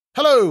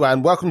Hello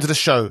and welcome to the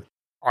show.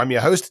 I'm your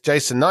host,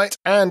 Jason Knight,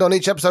 and on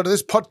each episode of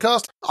this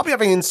podcast, I'll be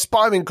having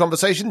inspiring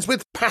conversations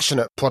with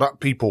passionate product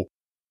people.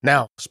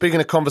 Now,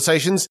 speaking of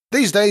conversations,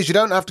 these days you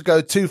don't have to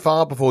go too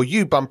far before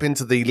you bump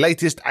into the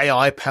latest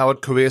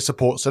AI-powered career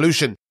support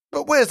solution.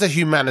 But where's the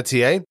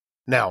humanity, eh?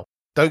 Now,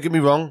 don't get me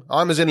wrong,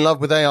 I'm as in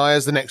love with AI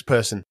as the next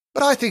person.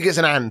 But I think it's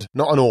an and,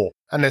 not an or,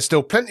 and there's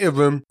still plenty of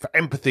room for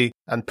empathy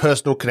and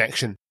personal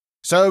connection.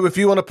 So if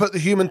you want to put the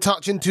human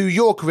touch into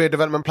your career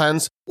development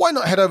plans, why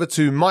not head over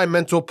to My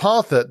Mentor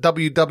Path at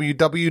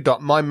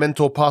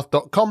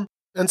www.mymentorpath.com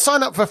and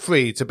sign up for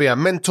free to be a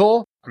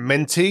mentor, a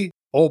mentee,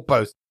 or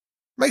both.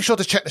 Make sure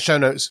to check the show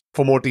notes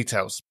for more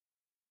details.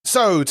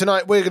 So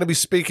tonight we're going to be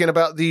speaking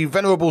about the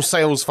venerable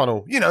sales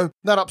funnel. You know,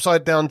 that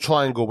upside down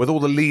triangle with all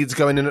the leads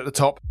going in at the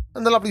top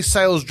and the lovely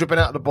sales dripping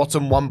out at the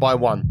bottom one by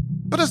one.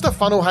 But has the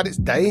funnel had its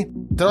day?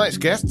 Tonight's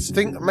guests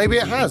think maybe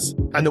it has,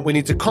 and that we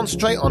need to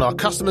concentrate on our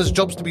customers'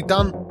 jobs to be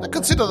done and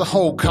consider the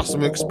whole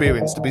customer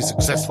experience to be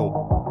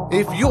successful.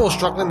 If you're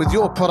struggling with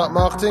your product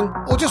marketing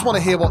or just want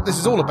to hear what this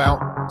is all about,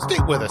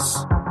 stick with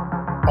us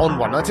on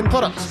One Night in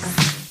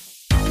Products.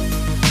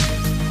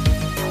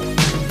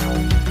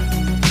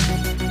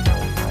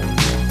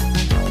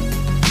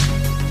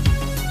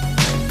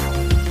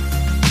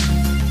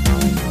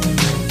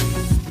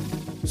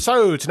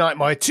 So tonight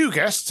my two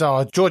guests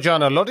are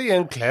Georgiana Laudi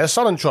and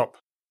Suellentrop.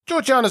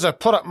 Georgiana's a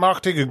product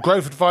marketing and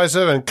growth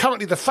advisor and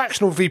currently the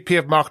fractional VP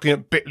of marketing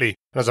at Bitly.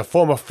 And as a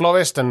former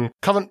florist and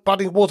current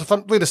budding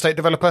waterfront real estate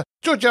developer,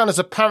 Georgiana's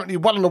apparently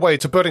well on the way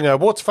to building a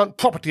waterfront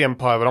property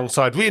empire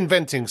alongside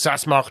reinventing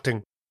SaaS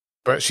marketing.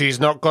 But she's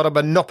not got a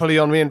monopoly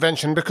on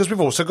reinvention because we've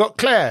also got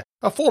Claire,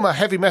 a former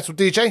heavy metal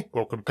DJ,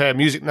 we'll compare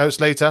music notes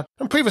later,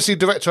 and previously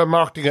director of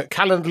marketing at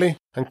Calendly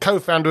and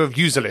co-founder of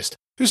Userlist,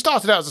 who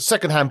started out as a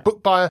second-hand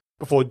book buyer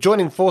before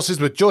joining forces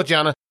with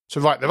Georgiana to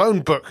write their own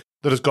book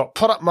that has got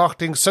product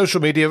marketing social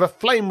media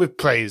aflame with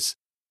praise.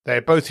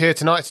 They're both here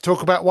tonight to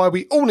talk about why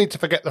we all need to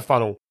forget the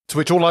funnel, to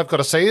which all I've got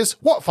to say is,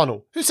 what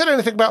funnel? Who said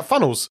anything about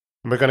funnels?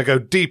 And we're going to go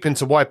deep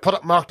into why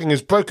product marketing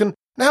is broken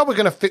and how we're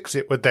going to fix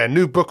it with their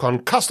new book on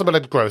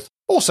customer-led growth,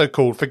 also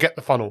called Forget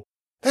the Funnel.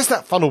 There's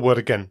that funnel word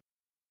again.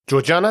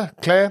 Georgiana,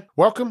 Claire,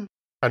 welcome,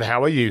 and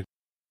how are you?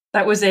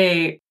 That was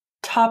a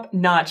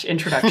top-notch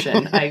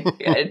introduction.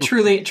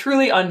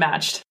 Truly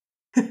unmatched.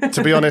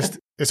 To be honest,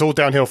 it's all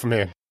downhill from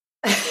here.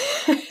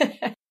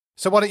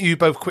 So why don't you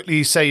both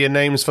quickly say your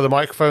names for the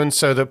microphone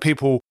so that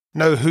people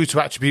know who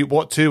to attribute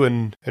what to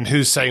and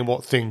who's saying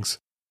what things.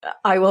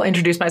 I will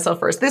introduce myself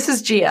first. This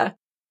is Gia.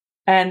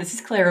 And this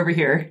is Claire over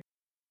here.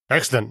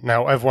 Excellent.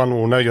 Now everyone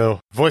will know your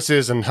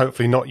voices and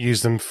hopefully not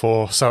use them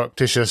for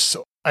surreptitious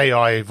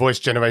AI voice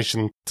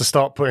generation to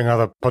start putting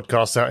other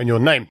podcasts out in your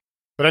name.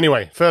 But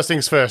anyway, first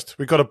things first,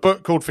 we've got a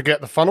book called Forget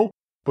the Funnel.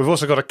 We've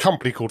also got a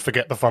company called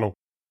Forget the Funnel.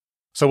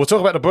 So we'll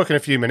talk about the book in a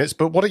few minutes,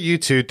 but what are you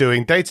two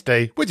doing day to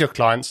day with your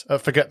clients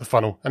at Forget the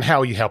Funnel and how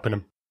are you helping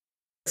them?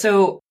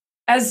 So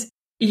as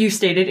you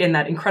stated in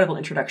that incredible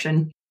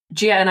introduction,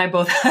 Gia and I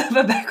both have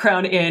a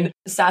background in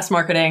SaaS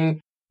marketing,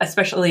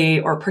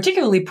 especially or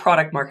particularly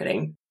product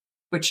marketing,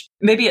 which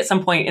maybe at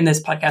some point in this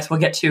podcast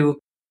we'll get to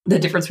the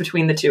difference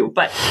between the two.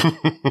 But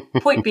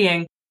point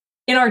being,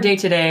 in our day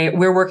to day,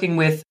 we're working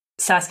with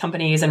SaaS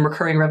companies and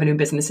recurring revenue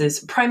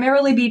businesses,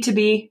 primarily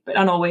B2B, but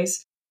not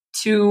always,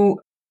 to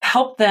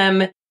help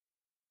them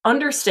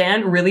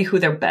understand really who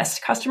their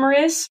best customer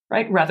is,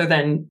 right? Rather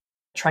than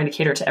trying to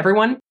cater to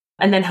everyone,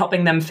 and then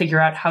helping them figure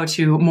out how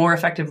to more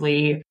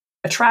effectively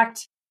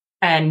attract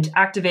and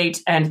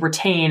activate and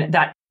retain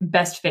that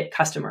best fit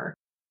customer.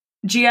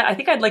 Gia, I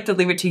think I'd like to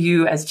leave it to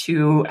you as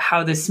to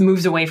how this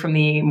moves away from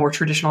the more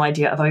traditional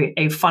idea of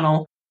a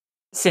funnel,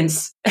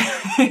 since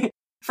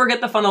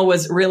Forget the Funnel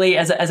was really,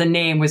 as a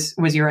name, was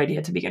your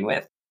idea to begin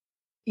with.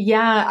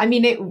 Yeah, I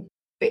mean,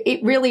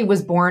 it really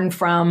was born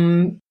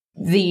from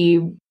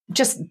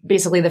just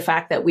basically the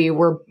fact that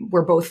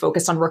we're both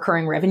focused on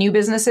recurring revenue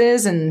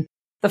businesses, and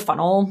the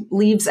funnel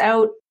leaves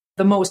out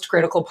the most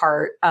critical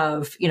part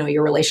of,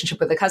 your relationship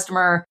with the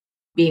customer,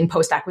 being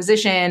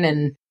post-acquisition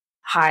and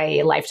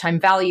high lifetime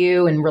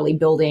value and really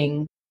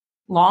building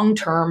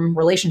long-term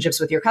relationships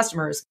with your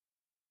customers.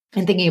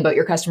 And thinking about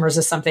your customers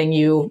as something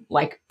you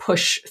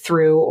push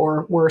through,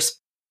 or worse,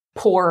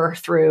 pour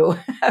through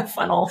a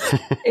funnel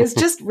is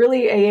just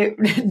really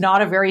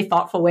not a very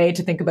thoughtful way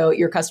to think about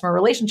your customer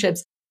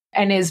relationships,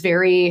 and is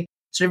very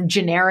sort of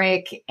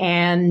generic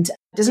and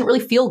doesn't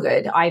really feel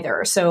good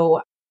either.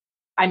 So,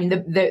 I mean,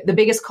 the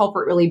biggest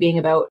culprit really being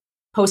about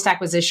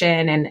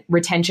post-acquisition and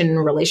retention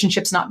and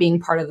relationships not being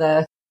part of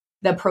the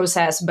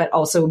process, but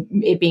also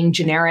it being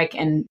generic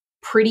and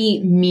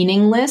pretty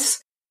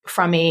meaningless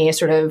from a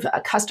sort of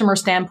a customer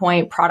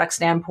standpoint, product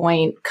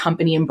standpoint,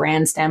 company and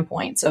brand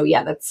standpoint. So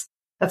yeah,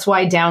 that's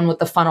why down with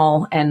the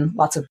funnel and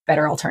lots of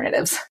better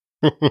alternatives.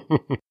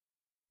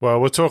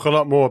 Well, we'll talk a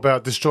lot more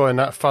about destroying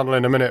that funnel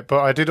in a minute, but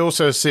I did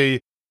also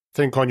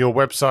think on your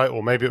website,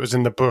 or maybe it was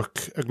in the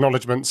book,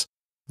 acknowledgements,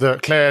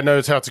 that Claire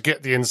knows how to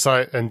get the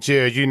insight and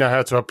Gia, you know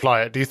how to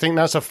apply it. Do you think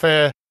that's a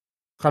fair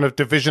kind of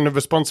division of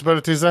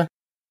responsibilities there?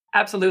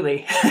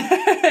 Absolutely.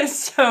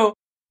 So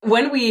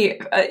When we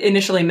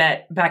initially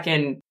met back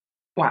in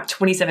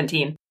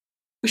 2017,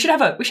 we should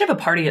have a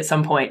party at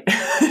some point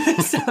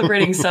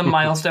celebrating some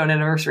milestone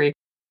anniversary.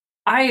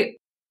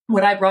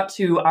 What I brought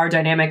to our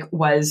dynamic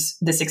was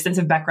this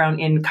extensive background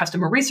in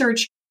customer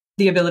research,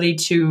 the ability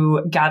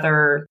to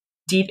gather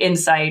deep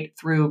insight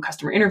through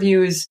customer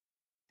interviews.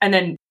 And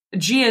then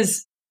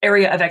Gia's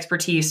area of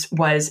expertise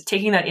was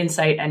taking that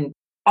insight and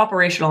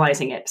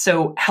operationalizing it.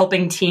 So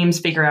helping teams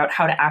figure out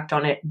how to act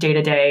on it day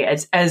to day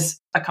as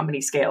a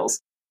company scales.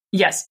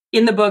 Yes,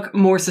 in the book,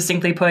 more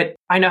succinctly put,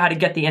 I know how to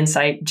get the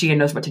insight. Gia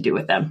knows what to do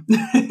with them.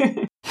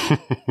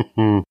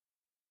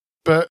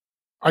 But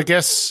I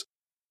guess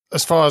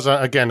as far as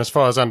I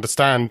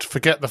understand,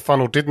 Forget the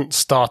Funnel didn't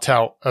start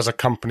out as a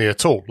company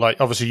at all. Like,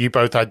 obviously, you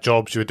both had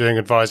jobs, you were doing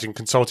advising,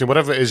 consulting,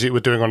 whatever it is you were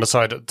doing on the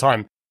side at the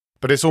time.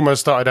 But it's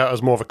almost started out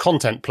as more of a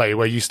content play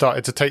where you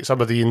started to take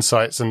some of the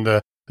insights and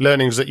the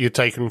learnings that you'd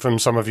taken from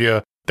some of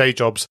your day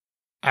jobs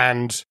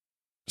and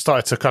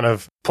started to kind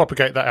of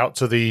propagate that out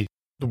to the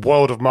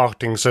world of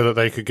marketing so that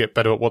they could get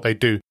better at what they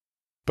do.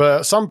 But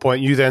at some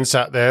point, you then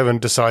sat there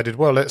and decided,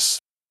 well, let's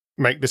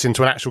make this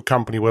into an actual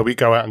company where we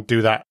go out and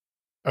do that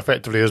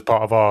effectively as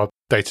part of our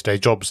day-to-day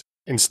jobs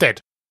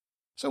instead.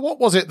 So what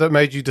was it that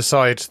made you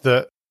decide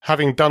that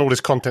having done all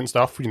this content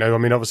stuff,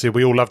 obviously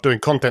we all love doing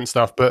content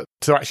stuff, but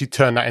to actually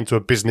turn that into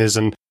a business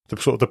and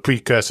the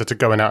precursor to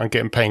going out and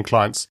getting paying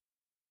clients?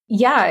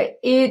 Yeah,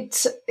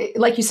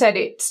 like you said,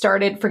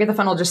 Forget the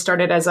Funnel just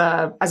started as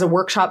a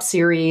workshop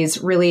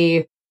series,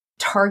 really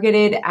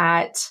targeted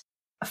at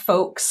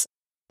folks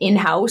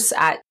in-house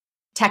at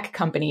tech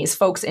companies,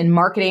 folks in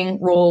marketing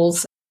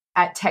roles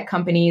at tech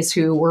companies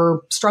who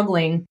were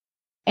struggling.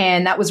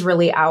 And that was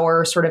really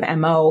our sort of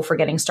MO for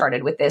getting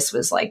started with this,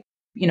 was like,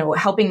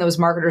 helping those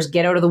marketers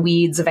get out of the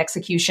weeds of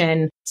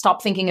execution,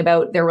 stop thinking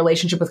about their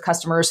relationship with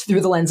customers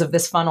through the lens of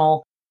this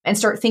funnel, and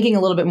start thinking a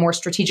little bit more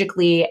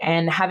strategically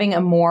and having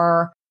a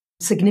more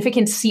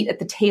significant seat at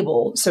the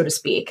table, so to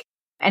speak,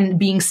 and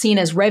being seen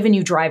as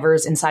revenue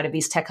drivers inside of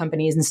these tech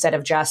companies instead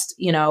of just,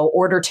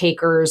 order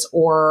takers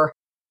or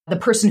the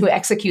person who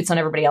executes on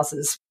everybody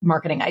else's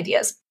marketing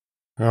ideas.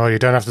 Oh, you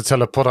don't have to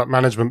tell a product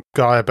management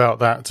guy about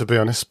that, to be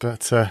honest.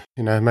 But,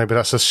 maybe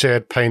that's a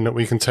shared pain that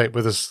we can take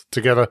with us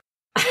together.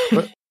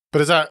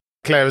 But is that,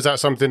 Claire, is that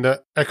something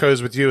that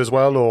echoes with you as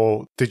well?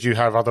 Or did you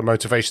have other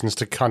motivations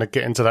to kind of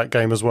get into that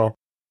game as well?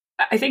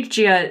 I think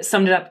Gia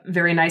summed it up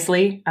very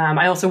nicely.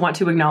 I also want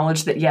to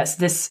acknowledge that, yes,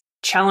 this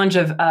challenge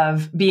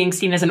of being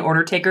seen as an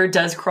order taker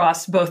does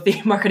cross both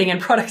the marketing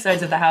and product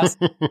sides of the house.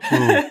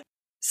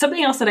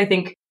 Something else that I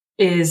think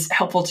is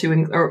helpful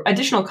or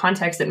additional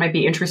context that might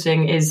be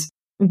interesting is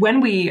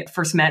when we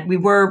first met, we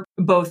were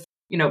both,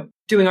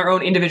 doing our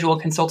own individual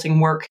consulting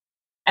work,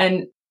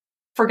 and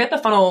Forget the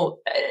Funnel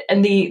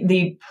and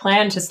the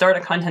plan to start a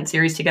content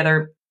series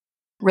together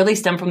really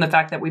stemmed from the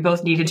fact that we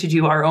both needed to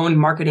do our own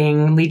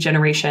marketing, lead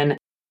generation,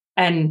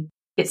 and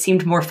it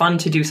seemed more fun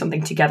to do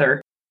something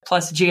together.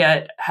 Plus,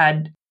 Gia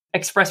had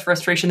expressed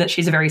frustration that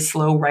she's a very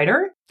slow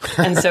writer.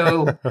 And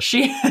so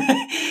she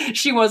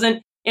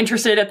wasn't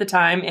interested at the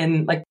time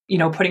in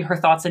putting her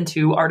thoughts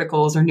into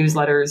articles or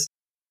newsletters.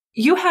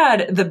 You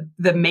had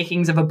the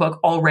makings of a book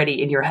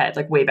already in your head,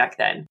 like way back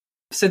then.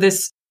 So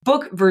this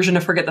book version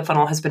of Forget the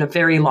Funnel has been a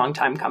very long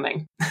time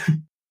coming.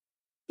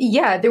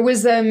 Yeah, there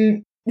was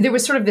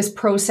sort of this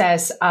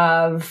process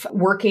of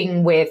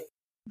working with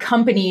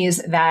companies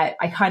that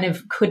I kind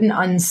of couldn't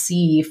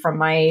unsee from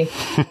my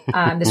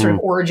this sort of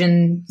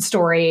origin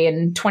story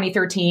in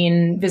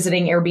 2013,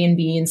 visiting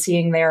Airbnb and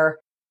seeing their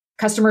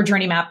customer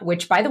journey map,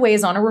 which, by the way,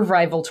 is on a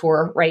revival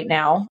tour right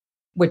now,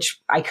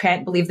 which I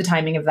can't believe the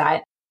timing of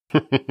that.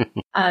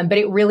 But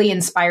it really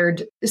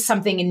inspired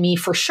something in me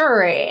for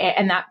sure.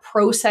 And that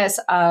process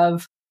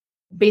of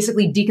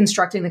basically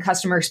deconstructing the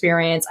customer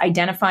experience,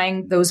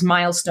 identifying those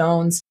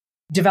milestones,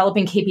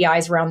 developing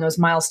KPIs around those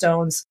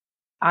milestones.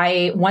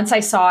 Once I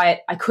saw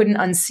it, I couldn't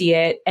unsee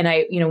it. And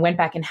I, went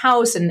back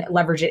in-house and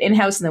leveraged it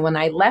in-house. And then when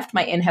I left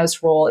my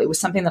in-house role, it was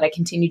something that I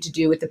continued to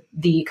do with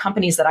the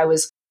companies that I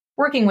was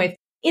working with,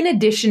 in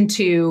addition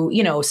to,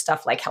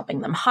 stuff like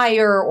helping them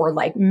hire or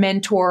like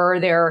mentor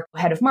their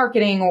head of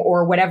marketing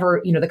or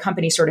whatever, the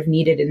company sort of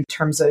needed in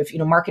terms of,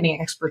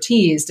 marketing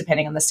expertise,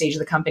 depending on the stage of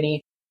the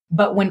company.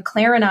 But when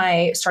Claire and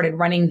I started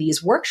running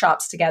these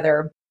workshops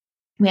together,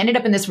 we ended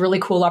up in this really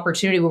cool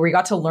opportunity where we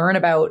got to learn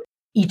about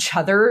each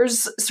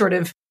other's sort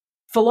of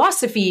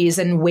philosophies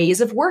and ways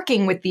of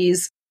working with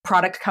these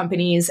product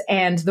companies.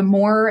 And the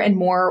more and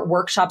more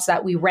workshops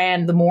that we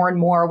ran, the more and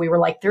more we were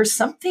like, there's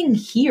something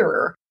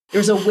here.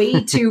 There's a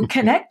way to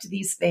connect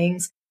these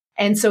things.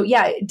 And so,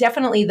 yeah,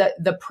 definitely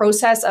the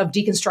process of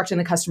deconstructing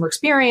the customer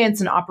experience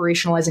and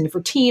operationalizing it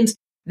for teams,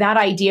 that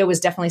idea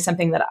was definitely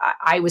something that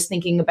I was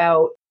thinking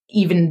about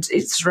even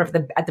sort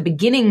of at the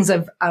beginnings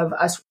of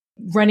us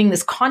running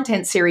this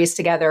content series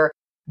together.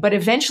 But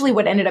eventually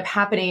what ended up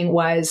happening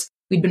was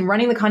we'd been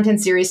running the content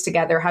series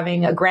together,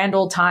 having a grand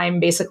old time,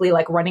 basically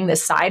like running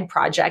this side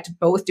project,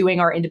 both doing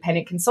our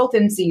independent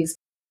consultancies.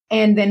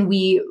 And then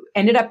we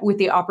ended up with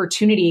the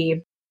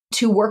opportunity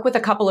to work with a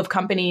couple of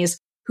companies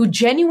who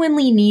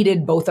genuinely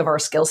needed both of our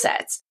skill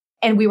sets.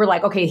 And we were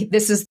like, okay,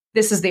 this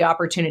is the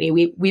opportunity.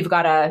 We've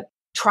got to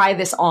try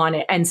this on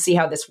and see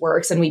how this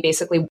works. And we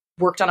basically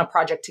worked on a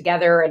project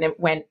together and it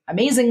went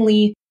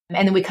amazingly.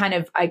 And then we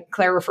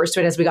Claire refers to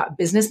it as we got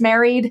business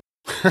married.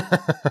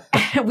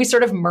 We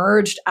sort of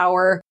merged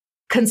our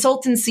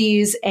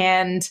consultancies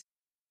and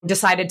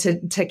decided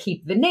to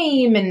keep the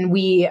name. And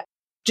we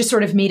just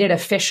sort of made it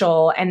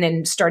official and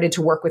then started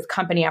to work with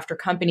company after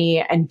company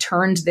and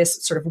turned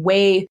this sort of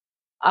way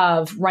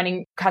of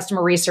running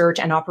customer research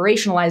and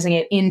operationalizing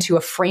it into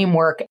a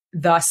framework,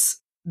 thus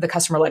the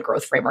customer-led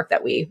growth framework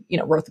that we,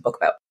 wrote the book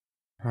about.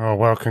 Oh,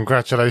 well,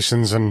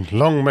 congratulations and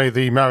long may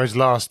the marriage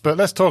last. But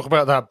let's talk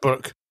about that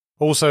book,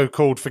 also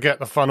called Forget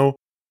the Funnel.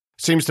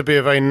 Seems to be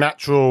a very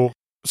natural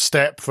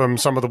step from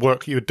some of the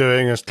work you were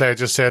doing, as Claire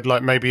just said,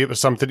 like maybe it was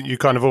something that you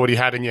kind of already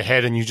had in your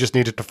head and you just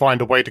needed to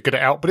find a way to get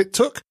it out. But it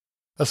took,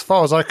 as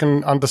far as I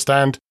can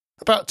understand,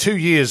 about 2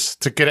 years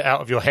to get it out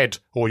of your head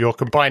or your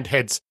combined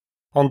heads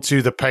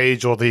onto the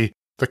page or the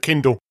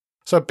Kindle.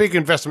 So a big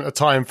investment of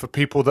time for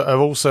people that are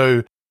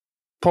also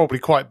probably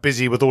quite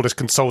busy with all this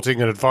consulting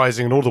and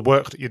advising and all the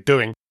work that you're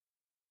doing.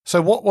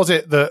 So what was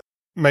it that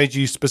made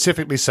you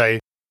specifically say,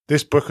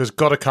 this book has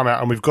got to come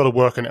out and we've got to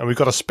work on it and we've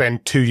got to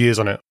spend 2 years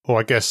on it? Or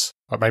I guess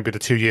maybe the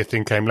 2-year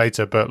thing came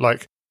later, but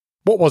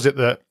what was it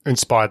that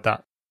inspired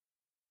that?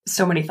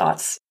 So many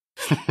thoughts.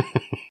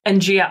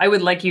 And Gia, I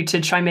would like you to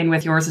chime in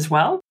with yours as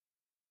well.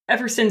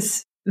 Ever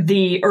since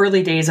the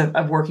early days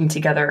of working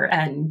together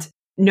and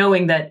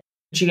knowing that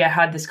Gia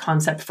had this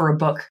concept for a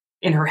book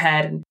in her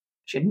head and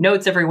she had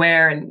notes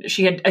everywhere and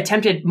she had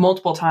attempted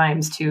multiple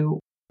times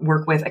to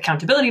work with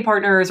accountability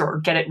partners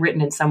or get it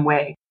written in some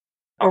way.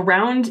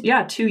 Around,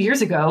 2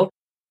 years ago,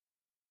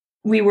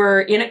 we were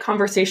in a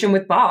conversation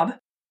with Bob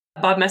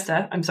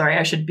Mesta. I'm sorry,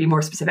 I should be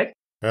more specific.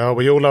 Oh,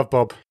 we all love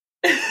Bob.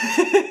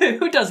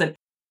 Who doesn't?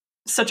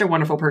 Such a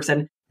wonderful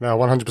person. No,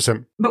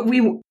 100%. But we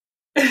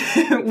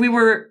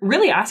were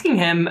really asking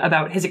him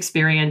about his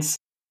experience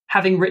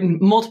having written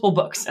multiple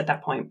books at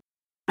that point.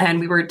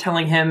 And we were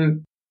telling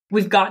him,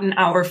 we've gotten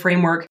our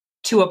framework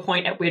to a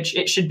point at which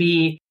it should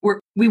be,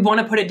 we want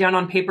to put it down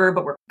on paper,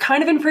 but we're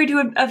kind of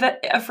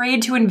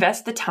afraid to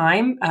invest the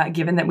time,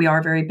 given that we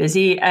are very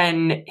busy.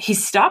 And he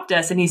stopped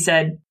us and he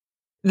said,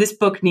 this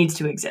book needs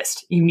to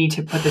exist. You need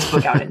to put this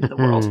book out into the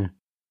world,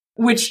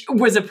 which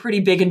was a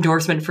pretty big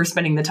endorsement for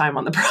spending the time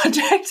on the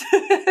project.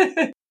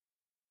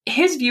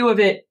 His view of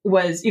it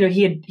was,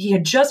 he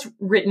had just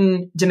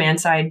written Demand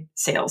Side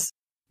Sales.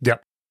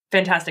 Yep.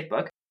 Fantastic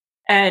book.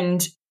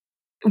 And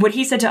what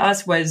he said to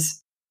us was,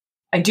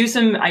 I do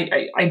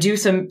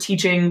some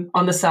teaching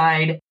on the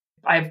side.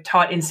 I've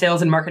taught in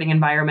sales and marketing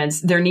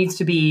environments. There needs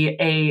to be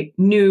a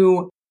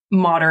new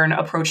modern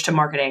approach to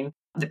marketing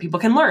that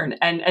people can learn.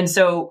 And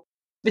so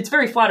it's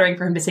very flattering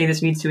for him to say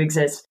this needs to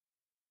exist.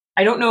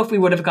 I don't know if we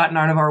would have gotten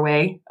out of our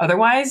way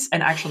otherwise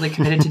and actually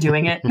committed to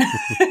doing it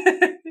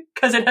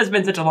because it has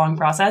been such a long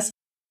process.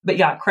 But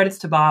yeah, credits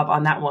to Bob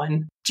on that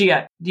one.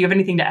 Gia, do you have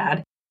anything to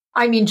add?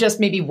 I mean, just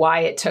maybe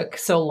why it took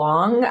so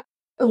long.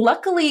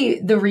 Luckily,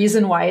 the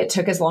reason why it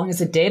took as long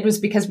as it did was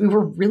because we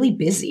were really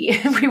busy.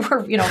 We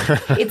were,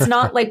 it's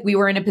not like we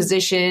were in a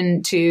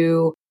position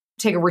to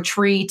take a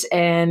retreat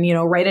and,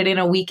 write it in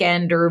a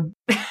weekend or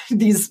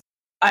these,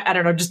 I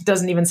don't know, just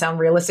doesn't even sound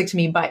realistic to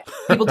me, but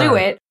people do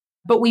it.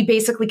 But we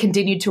basically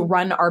continued to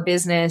run our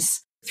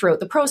business throughout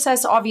the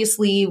process.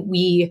 Obviously,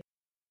 we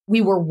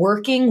were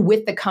working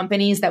with the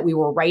companies that we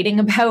were writing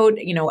about,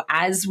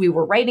 as we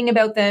were writing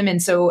about them.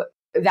 And so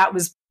that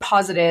was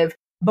positive.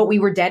 But we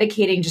were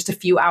dedicating just a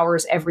few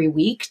hours every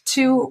week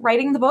to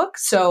writing the book.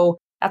 So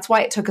that's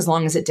why it took as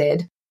long as it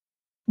did.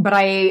 But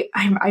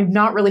I'm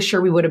not really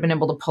sure we would have been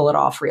able to pull it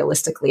off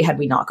realistically had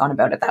we not gone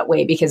about it that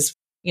way. Because,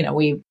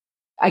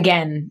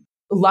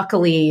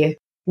 luckily,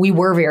 we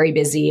were very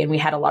busy and we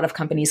had a lot of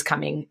companies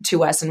coming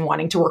to us and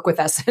wanting to work with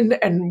us.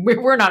 And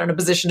we're not in a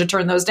position to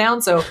turn those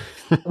down. So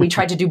we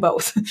tried to do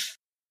both.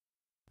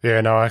 Yeah,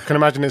 no, I can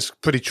imagine it's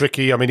pretty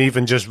tricky. I mean,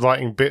 even just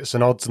writing bits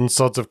and odds and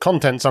sods of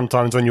content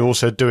sometimes when you're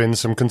also doing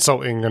some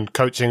consulting and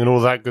coaching and all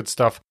that good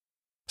stuff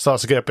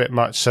starts to get a bit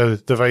much. So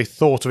the very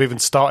thought of even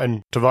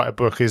starting to write a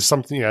book is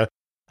something, I'm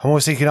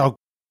always thinking, oh,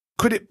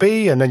 could it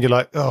be? And then you're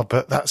like, oh,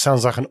 but that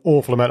sounds like an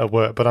awful amount of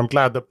work. But I'm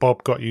glad that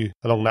Bob got you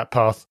along that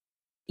path.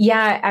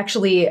 Yeah,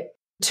 actually,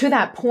 to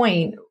that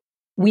point,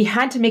 we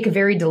had to make a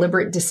very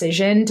deliberate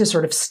decision to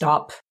sort of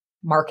stop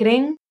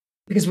marketing.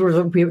 Because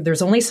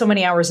there's only so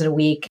many hours in a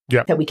week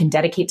that we can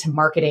dedicate to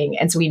marketing.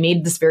 And so we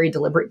made this very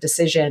deliberate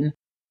decision.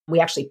 We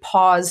actually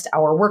paused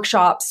our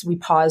workshops. We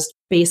paused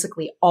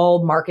basically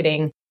all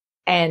marketing.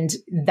 And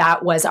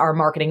that was our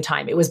marketing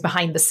time. It was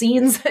behind the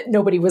scenes.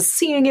 Nobody was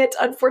seeing it,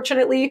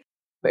 unfortunately.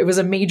 It was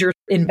a major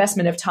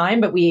investment of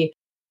time, but we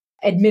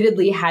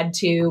admittedly had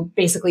to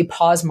basically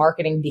pause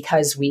marketing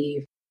because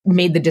we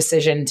made the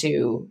decision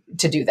to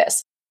do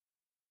this.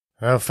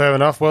 Well, fair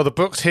enough. Well, the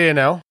book's here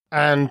now.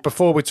 And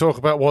before we talk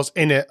about what's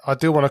in it, I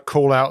do want to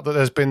call out that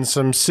there's been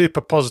some super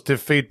positive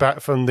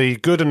feedback from the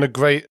good and the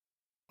great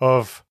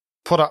of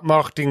product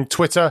marketing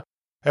Twitter.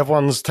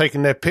 Everyone's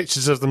taking their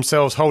pictures of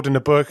themselves holding the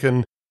book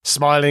and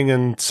smiling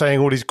and saying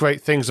all these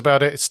great things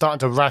about it. It's starting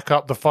to rack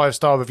up the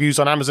 5-star reviews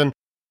on Amazon.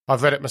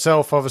 I've read it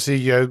myself.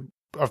 Obviously,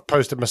 I've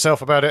posted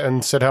myself about it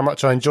and said how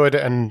much I enjoyed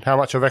it and how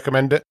much I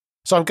recommend it.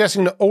 So I'm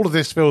guessing that all of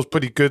this feels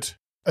pretty good,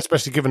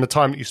 especially given the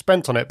time that you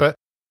spent on it. But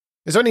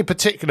is there any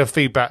particular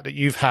feedback that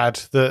you've had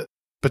that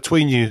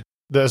between you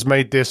that has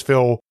made this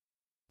feel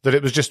that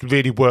it was just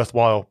really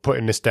worthwhile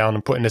putting this down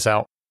and putting this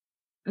out?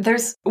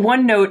 There's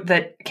one note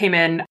that came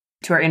in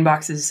to our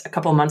inboxes a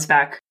couple of months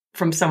back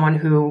from someone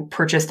who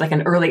purchased like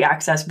an early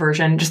access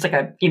version, just like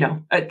a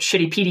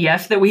shitty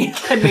PDF that we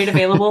had made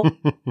available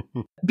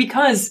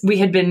because we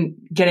had been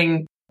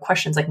getting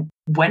questions like,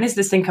 when is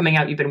this thing coming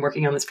out? You've been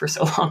working on this for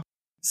so long.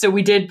 So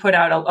we did put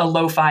out a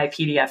lo-fi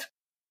PDF.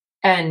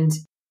 And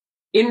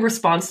in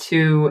response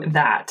to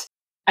that,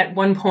 at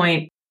one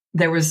point,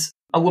 there was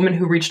a woman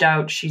who reached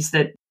out. She's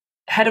the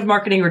head of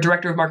marketing or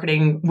director of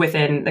marketing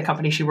within the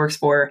company she works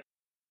for.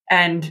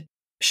 And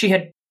she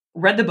had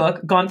read the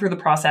book, gone through the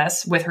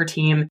process with her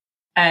team.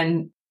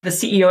 And the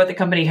CEO at the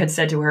company had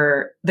said to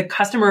her, the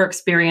customer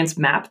experience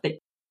map that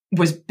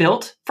was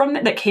built from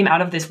that came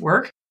out of this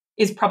work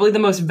is probably the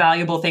most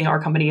valuable thing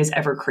our company has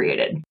ever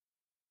created.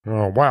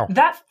 Oh, wow.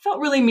 That felt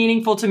really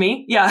meaningful to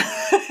me. Yeah.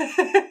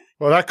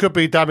 Well, that could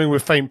be damning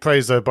with faint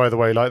praise, though, by the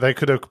way. Like, they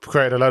could have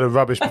created a load of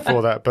rubbish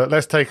before that, but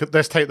let's take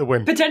the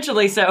win.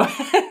 Potentially so.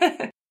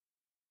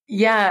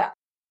 Yeah,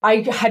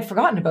 I had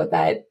forgotten about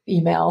that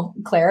email,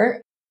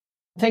 Claire.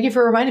 Thank you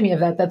for reminding me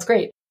of that. That's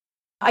great.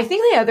 I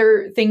think the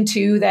other thing,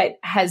 too, that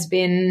has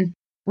been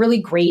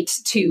really great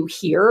to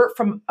hear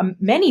from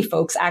many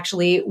folks,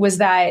 actually, was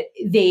that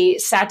they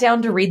sat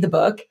down to read the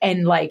book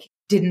and,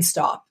 didn't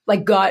stop.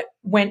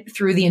 Went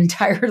through the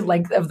entire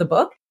length of the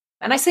book.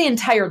 And I say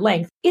entire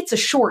length, it's a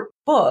short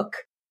book,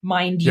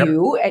 mind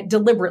you, a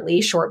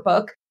deliberately short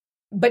book.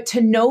 But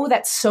to know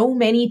that so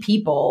many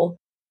people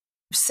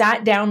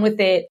sat down with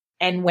it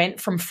and went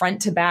from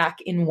front to back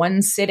in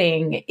one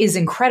sitting is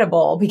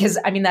incredible because,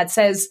 it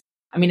says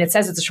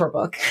it's a short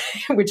book,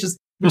 which is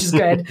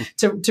good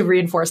to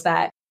reinforce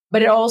that.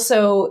 But it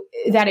also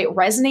that it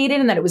resonated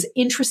and that it was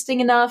interesting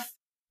enough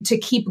to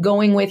keep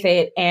going with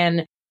it.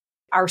 And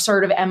our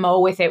sort of MO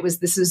with it was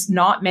this is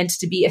not meant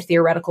to be a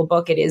theoretical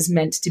book. It is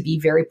meant to be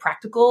very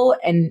practical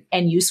and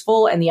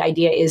useful. And the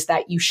idea is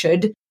that you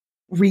should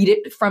read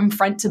it from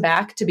front to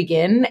back to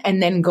begin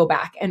and then go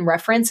back and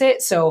reference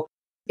it. So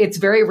it's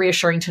very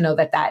reassuring to know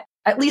that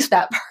at least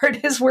that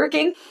part is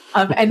working.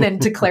 And then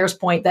to Claire's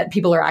point that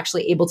people are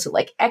actually able to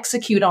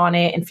execute on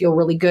it and feel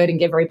really good and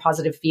give very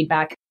positive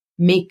feedback,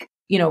 make,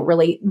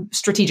 really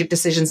strategic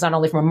decisions, not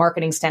only from a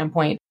marketing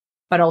standpoint,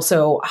 but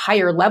also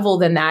higher level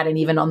than that. And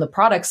even on the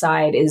product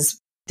side is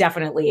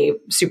definitely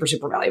super,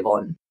 super valuable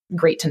and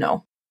great to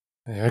know.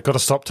 Yeah, got to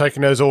stop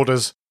taking those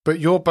orders. But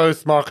you're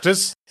both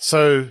marketers,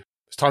 so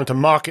it's time to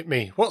market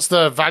me. What's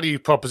the value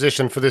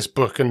proposition for this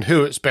book and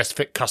who it's best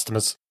fit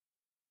customers?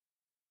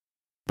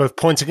 Both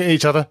pointing at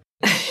each other.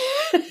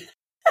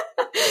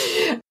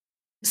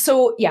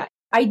 So yeah,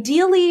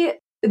 ideally,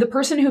 the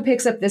person who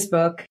picks up this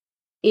book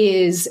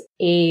is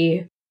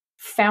a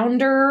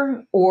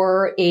founder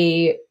or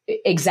a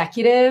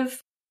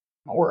executive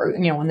or,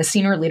 on the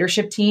senior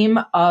leadership team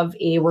of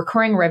a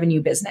recurring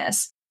revenue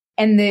business.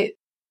 And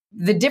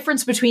the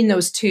difference between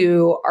those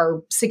two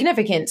are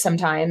significant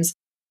sometimes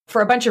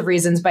for a bunch of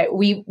reasons, but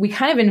we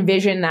kind of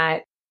envision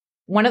that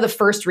one of the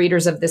first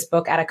readers of this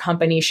book at a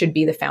company should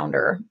be the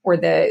founder or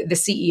the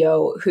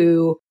CEO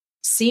who,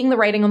 seeing the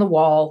writing on the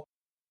wall,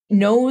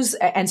 knows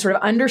and sort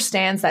of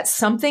understands that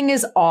something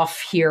is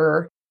off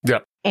here. Yeah.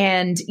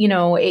 And,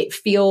 it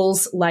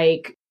feels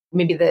like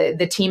maybe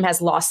the team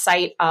has lost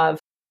sight of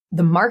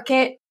the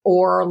market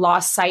or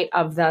lost sight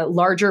of the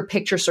larger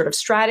picture sort of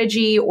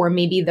strategy, or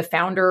maybe the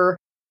founder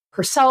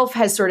herself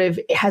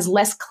has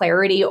less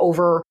clarity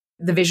over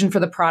the vision for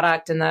the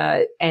product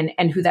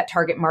and who that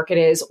target market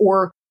is.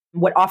 Or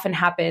what often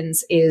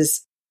happens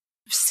is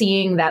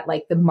seeing that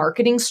the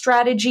marketing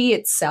strategy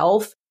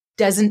itself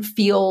doesn't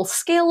feel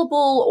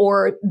scalable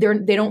or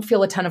they don't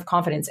feel a ton of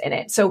confidence in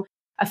it. So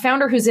a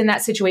founder who's in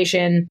that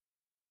situation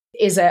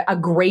is a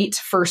great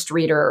first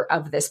reader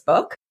of this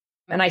book.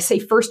 And I say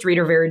first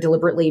reader very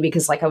deliberately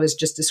because, like I was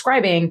just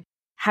describing,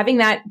 having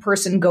that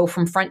person go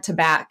from front to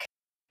back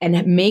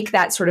and make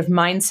that sort of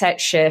mindset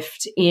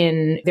shift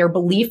in their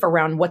belief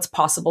around what's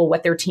possible,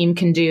 what their team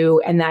can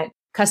do, and that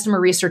customer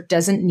research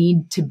doesn't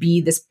need to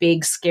be this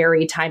big,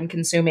 scary,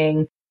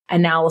 time-consuming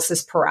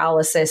analysis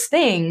paralysis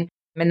thing,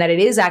 and that it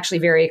is actually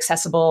very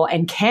accessible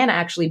and can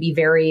actually be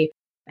very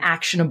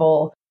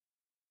actionable.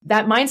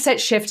 That mindset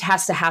shift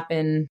has to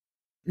happen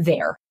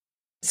there.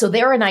 So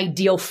they're an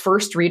ideal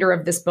first reader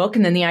of this book.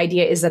 And then the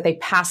idea is that they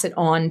pass it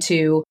on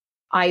to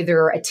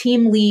either a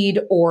team lead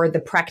or the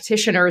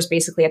practitioners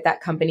basically at that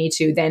company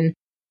to then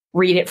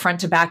read it front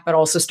to back, but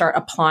also start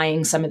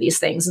applying some of these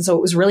things. And so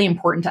it was really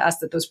important to us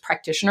that those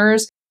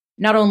practitioners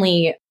not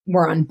only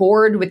were on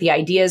board with the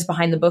ideas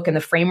behind the book and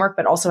the framework,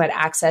 but also had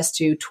access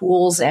to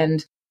tools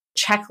and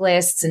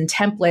checklists and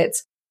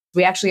templates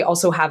We actually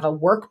also have a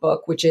workbook,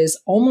 which is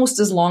almost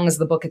as long as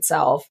the book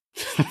itself,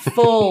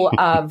 full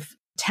of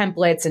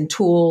templates and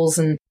tools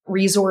and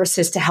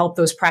resources to help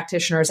those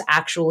practitioners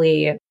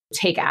actually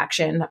take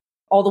action,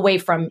 all the way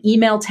from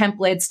email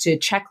templates to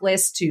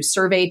checklists to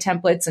survey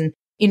templates and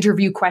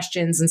interview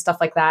questions and stuff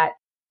like that,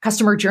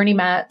 customer journey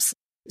maps.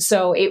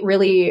 So it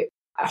really,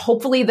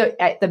 hopefully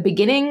at the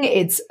beginning,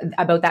 it's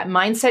about that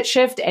mindset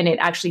shift, and it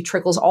actually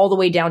trickles all the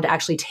way down to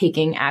actually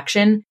taking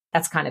action.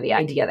 That's kind of the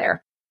idea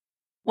there.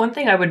 One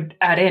thing I would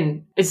add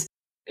in is,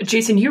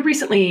 Jason, you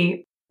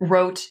recently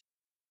wrote,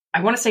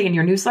 I want to say in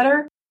your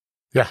newsletter.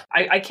 Yeah.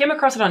 I came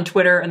across it on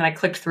Twitter and then I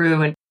clicked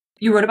through, and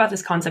you wrote about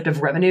this concept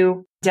of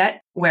revenue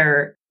debt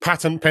where...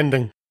 Patent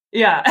pending.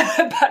 Yeah.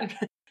 But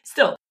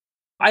still,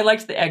 I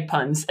liked the egg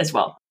puns as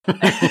well.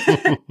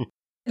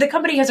 The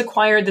company has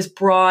acquired this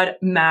broad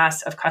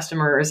mass of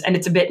customers, and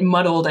it's a bit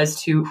muddled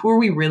as to who are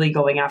we really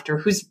going after,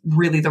 who's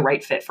really the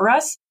right fit for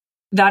us.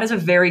 That is a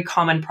very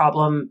common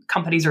problem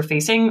companies are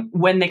facing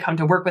when they come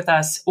to work with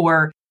us,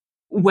 or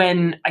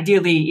when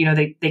ideally,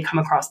 they come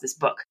across this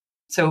book.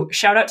 So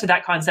shout out to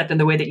that concept and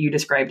the way that you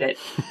described it.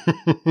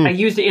 I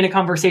used it in a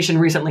conversation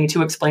recently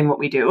to explain what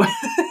we do.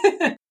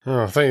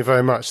 Oh, thank you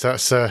very much.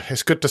 That's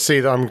it's good to see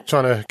that I'm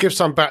trying to give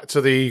some back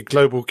to the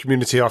global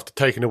community after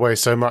taking away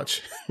so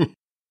much.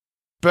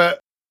 But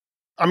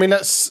I mean,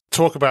 let's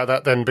talk about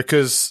that then,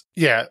 because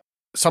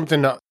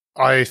something that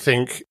I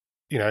think,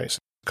 it's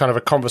kind of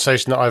a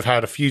conversation that I've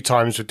had a few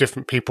times with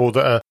different people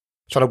that are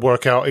trying to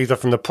work out, either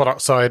from the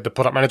product side, the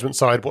product management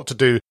side, what to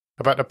do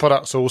about the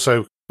products,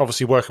 also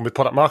obviously working with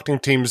product marketing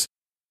teams,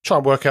 try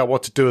and work out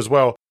what to do as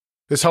well.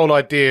 This whole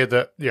idea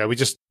that, we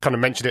just kind of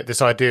mentioned it,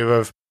 this idea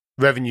of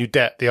revenue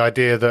debt, the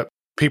idea that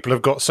people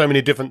have got so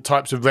many different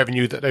types of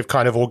revenue that they've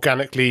kind of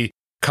organically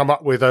come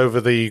up with over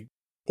the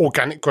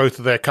organic growth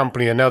of their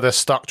company, and now they're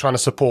stuck trying to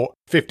support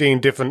 15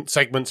 different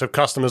segments of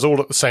customers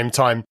all at the same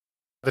time.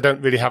 They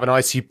don't really have an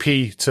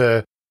ICP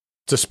to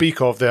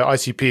speak of. Their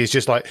ICP is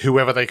just like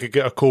whoever they could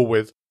get a call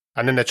with.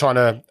 And then they're trying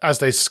to, as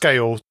they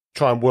scale,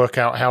 try and work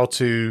out how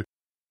to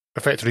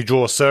effectively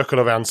draw a circle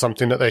around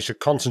something that they should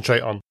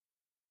concentrate on.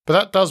 But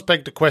that does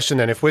beg the question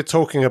then, if we're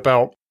talking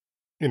about,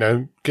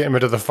 getting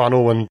rid of the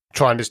funnel and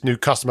trying this new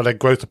customer-led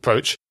growth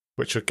approach,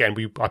 which again,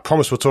 I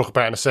promise we'll talk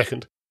about in a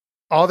second,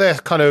 are there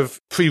kind of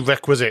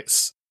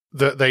prerequisites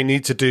that they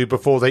need to do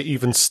before they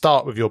even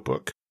start with your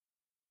book?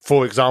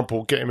 For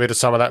example, getting rid of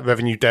some of that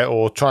revenue debt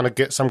or trying to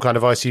get some kind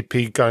of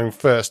ICP going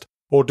first?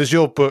 Or does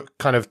your book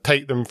kind of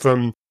take them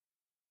from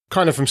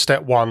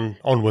step one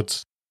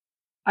onwards?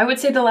 I would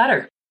say the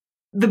latter.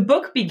 The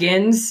book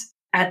begins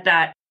at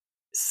that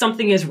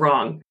something is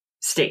wrong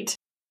state.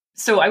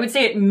 So I would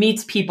say it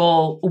meets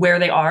people where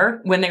they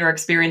are when they are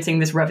experiencing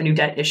this revenue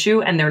debt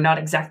issue and they're not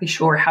exactly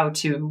sure how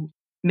to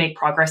make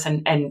progress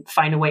and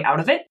find a way out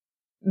of it.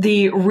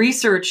 The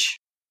research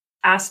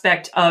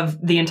aspect of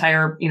the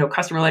entire,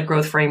 customer-led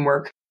growth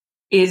framework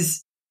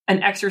is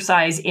an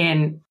exercise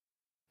in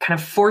kind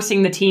of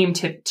forcing the team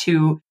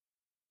to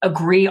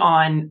agree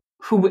on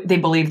who they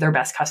believe their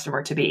best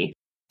customer to be.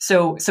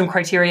 So some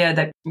criteria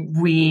that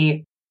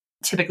we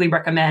typically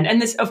recommend,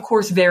 and this of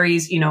course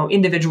varies,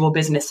 individual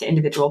business to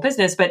individual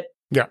business, but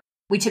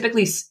we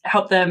typically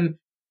help them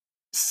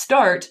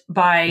start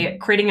by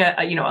creating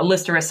a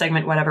list or a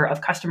segment, whatever,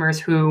 of customers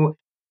who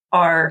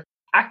are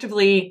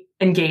actively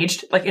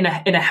engaged, like in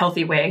a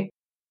healthy way,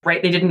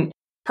 right? They didn't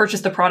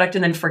purchase the product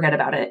and then forget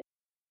about it.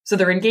 So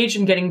they're engaged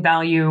in getting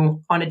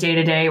value on a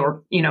day-to-day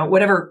or,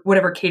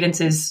 whatever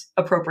cadence is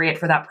appropriate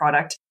for that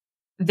product.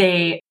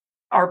 They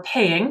are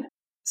paying.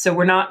 So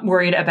we're not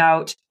worried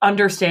about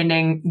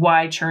understanding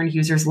why churned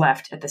users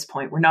left at this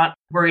point. We're not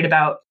worried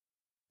about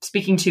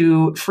speaking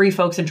to free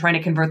folks and trying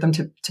to convert them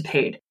to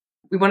paid.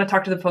 We want to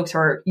talk to the folks who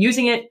are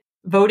using it,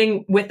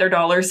 voting with their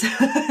dollars,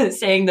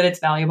 saying that it's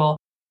valuable.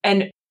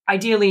 And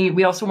ideally,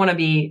 we also want to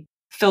be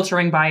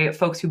filtering by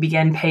folks who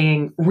began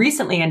paying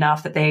recently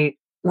enough that they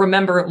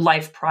remember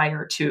life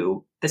prior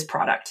to this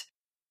product.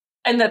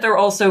 And that they're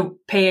also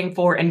paying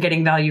for and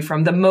getting value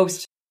from the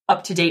most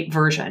up-to-date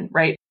version,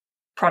 right?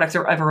 Products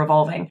are ever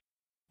evolving.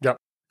 Yep.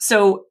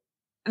 So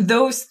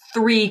those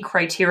three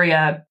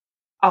criteria,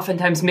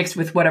 oftentimes mixed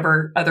with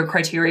whatever other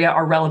criteria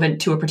are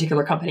relevant to a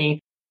particular company,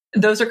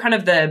 those are kind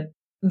of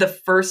the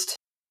first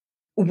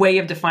way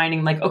of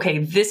defining, like, okay,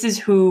 this is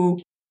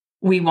who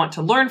we want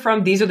to learn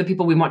from. These are the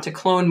people we want to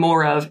clone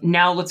more of.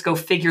 Now let's go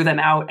figure them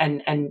out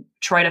and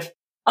try to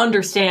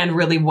understand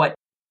really what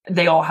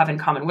they all have in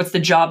common. What's the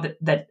job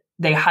that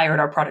they hired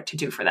our product to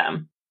do for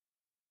them?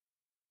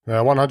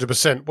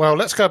 100%. Well,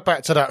 let's go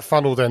back to that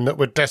funnel then that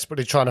we're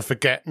desperately trying to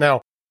forget.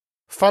 Now,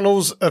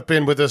 funnels have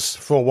been with us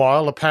for a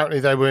while. Apparently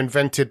they were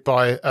invented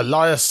by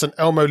Elias and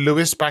Elmo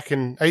Lewis back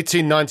in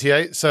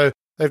 1898. So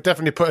they've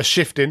definitely put a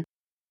shift in.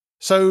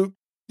 So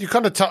you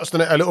kind of touched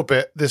on it a little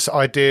bit, this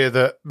idea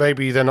that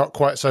maybe they're not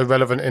quite so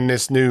relevant in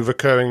this new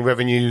recurring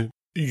revenue,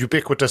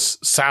 ubiquitous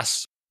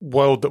SaaS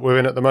world that we're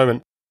in at the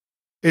moment.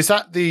 Is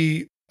that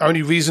the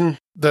only reason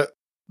that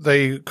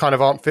they kind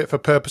of aren't fit for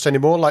purpose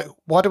anymore? Like,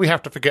 why do we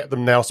have to forget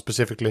them now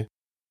specifically?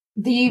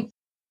 The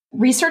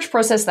research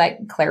process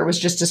that Claire was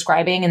just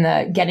describing and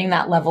the getting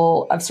that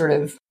level of sort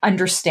of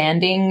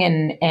understanding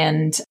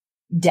and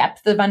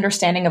depth of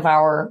understanding of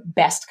our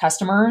best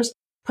customers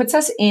puts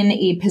us in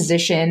a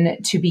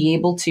position to be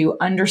able to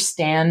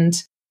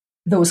understand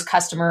those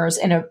customers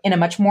in a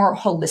much more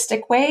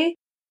holistic way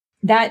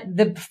that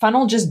the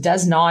funnel just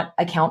does not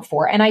account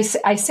for. And I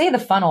say the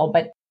funnel,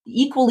 but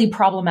equally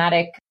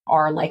problematic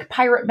are like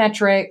pirate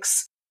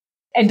metrics.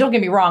 And don't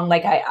get me wrong,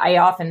 like I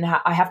often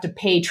have to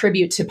pay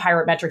tribute to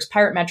pirate metrics.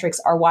 Pirate metrics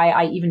are why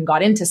I even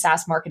got into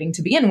SaaS marketing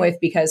to begin with,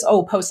 because,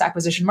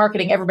 post-acquisition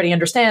marketing, everybody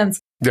understands.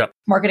 Yeah.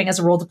 Marketing as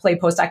a role to play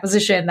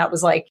post-acquisition. That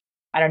was like,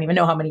 I don't even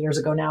know how many years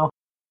ago now,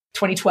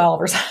 2012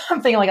 or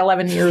something, like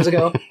 11 years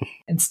ago.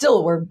 And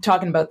still we're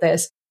talking about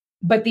this.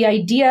 But the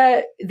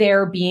idea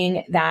there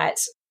being that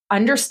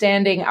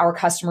understanding our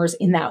customers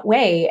in that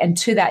way and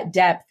to that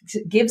depth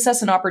gives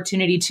us an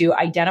opportunity to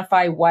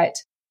identify what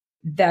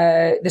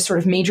the sort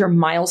of major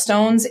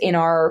milestones in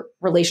our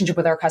relationship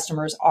with our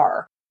customers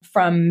are.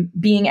 From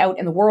being out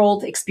in the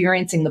world,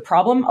 experiencing the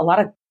problem, a lot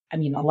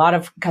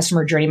of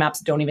customer journey maps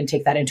don't even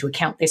take that into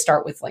account. They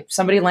start with like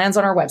somebody lands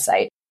on our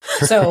website.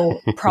 So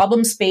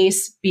problem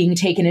space being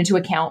taken into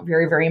account,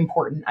 very, very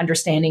important.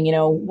 Understanding,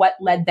 what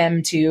led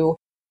them to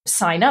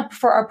sign up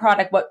for our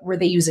product? What were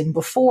they using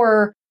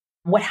before?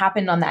 What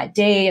happened on that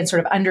day, and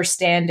sort of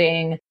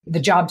understanding the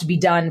job to be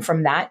done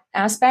from that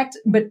aspect,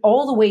 but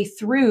all the way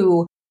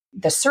through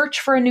the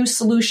search for a new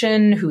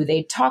solution, who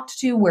they talked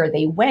to, where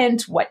they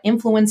went, what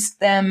influenced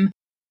them,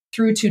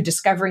 through to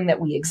discovering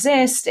that we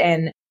exist,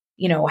 and,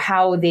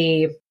 how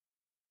they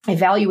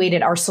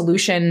evaluated our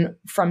solution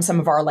from some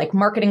of our like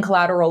marketing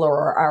collateral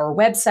or our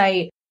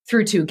website,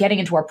 through to getting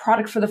into our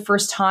product for the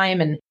first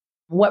time, and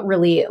what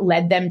really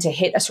led them to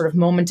hit a sort of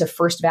moment of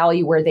first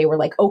value where they were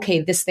like,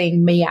 okay, this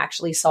thing may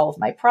actually solve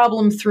my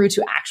problem, through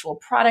to actual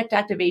product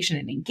activation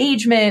and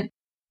engagement,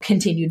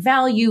 continued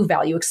value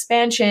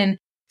expansion.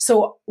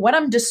 So what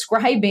I'm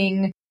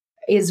describing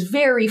is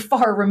very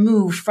far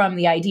removed from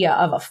the idea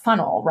of a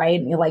funnel, right?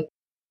 And like,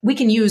 we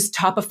can use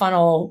top of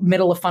funnel,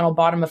 middle of funnel,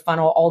 bottom of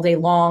funnel all day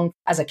long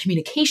as a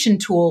communication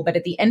tool. But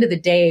at the end of the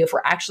day, if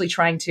we're actually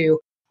trying to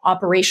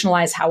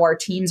operationalize how our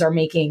teams are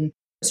making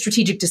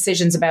strategic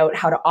decisions about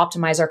how to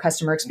optimize our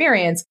customer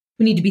experience,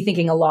 we need to be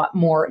thinking a lot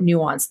more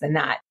nuanced than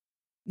that.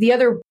 The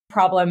other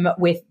problem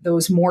with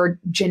those more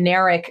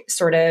generic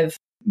sort of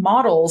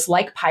models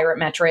like pirate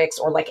metrics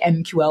or like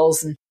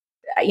MQLs and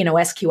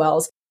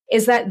SQLs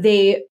is that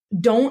they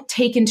don't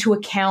take into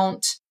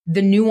account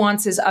the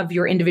nuances of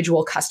your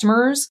individual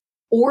customers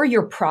or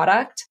your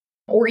product,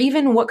 or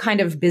even what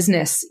kind of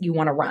business you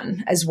want to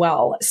run as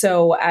well.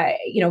 So,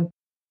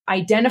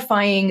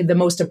 identifying the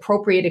most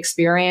appropriate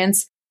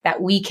experience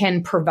that we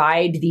can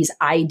provide these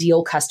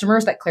ideal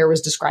customers that Claire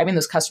was describing,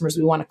 those customers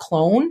we want to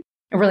clone,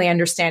 and really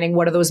understanding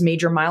what are those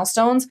major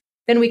milestones,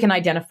 then we can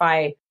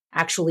identify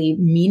actually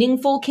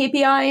meaningful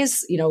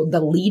KPIs,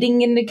 the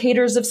leading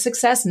indicators of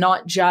success,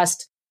 not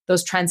just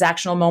those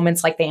transactional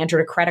moments like they entered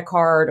a credit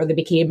card or they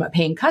became a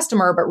paying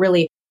customer, but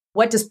really,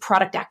 what does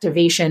product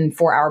activation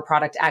for our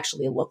product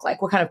actually look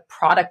like? What kind of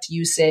product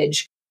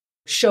usage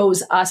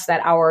shows us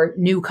that our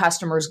new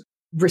customers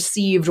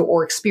received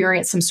or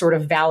experienced some sort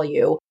of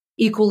value?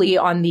 Equally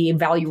on the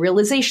value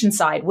realization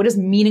side, what does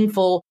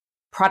meaningful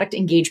product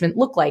engagement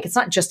look like? It's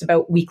not just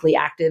about weekly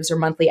actives or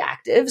monthly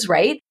actives,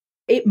 right?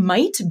 It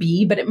might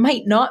be, but it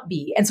might not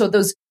be. And so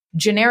those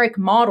generic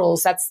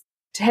models, that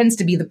tends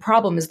to be the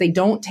problem, is they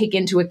don't take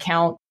into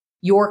account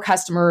your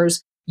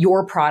customers,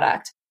 your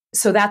product.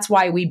 So that's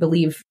why we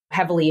believe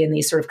heavily in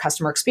these sort of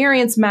customer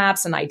experience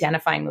maps and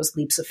identifying those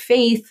leaps of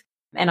faith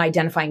and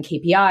identifying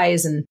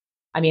KPIs. And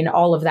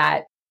all of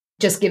that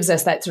just gives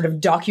us that sort of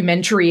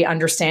documentary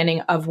understanding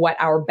of what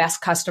our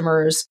best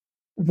customers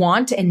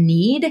want and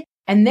need.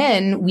 And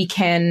then we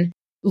can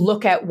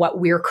look at what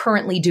we're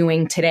currently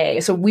doing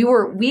today. So we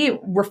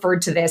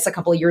referred to this a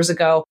couple of years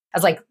ago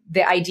as like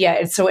the idea.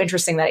 It's so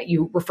interesting that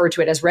you refer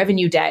to it as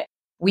revenue debt.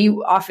 We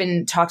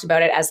often talked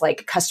about it as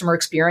like customer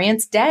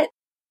experience debt.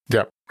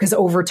 Yeah. Because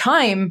over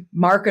time,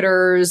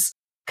 marketers,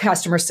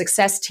 customer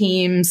success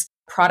teams,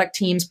 product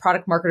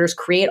marketers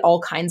create all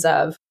kinds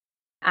of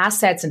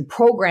assets and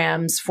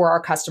programs for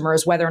our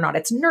customers, whether or not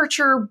it's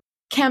nurture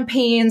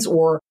campaigns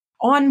or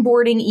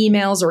onboarding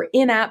emails or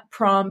in-app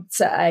prompts,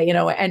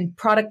 and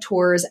product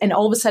tours. And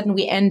all of a sudden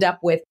we end up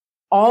with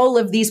all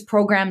of these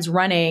programs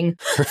running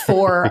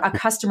for a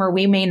customer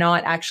we may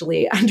not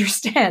actually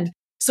understand.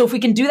 So if we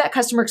can do that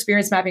customer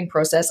experience mapping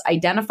process,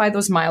 identify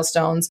those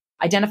milestones,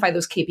 identify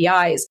those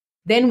KPIs,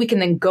 then we can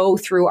then go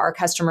through our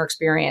customer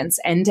experience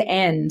end to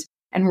end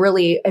and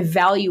really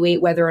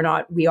evaluate whether or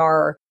not we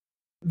are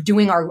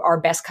doing our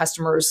best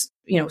customers,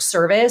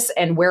 service,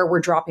 and where we're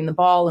dropping the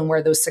ball and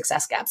where those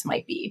success gaps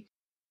might be.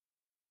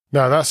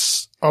 Now,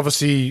 that's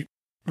obviously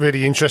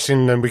really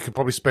interesting, and we could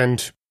probably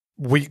spend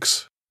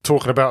weeks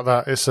talking about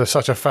that. It's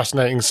such a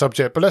fascinating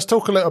subject. But let's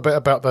talk a little bit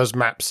about those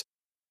maps,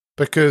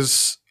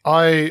 because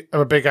I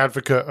am a big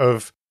advocate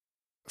of,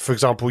 for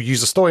example,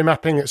 user story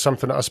mapping. It's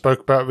something that I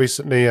spoke about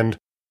recently and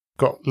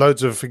got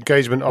loads of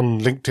engagement on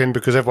LinkedIn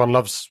because everyone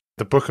loves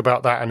the book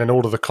about that and then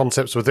all of the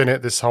concepts within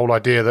it, this whole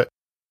idea that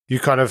you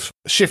kind of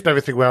shift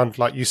everything around,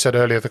 like you said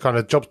earlier, the kind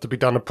of jobs to be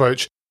done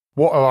approach.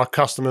 What are our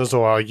customers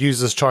or our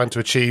users trying to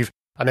achieve?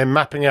 And then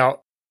mapping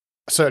out,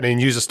 certainly in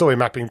user story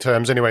mapping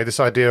terms anyway, this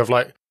idea of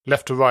like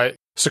left to right,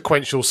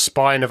 sequential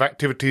spine of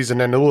activities, and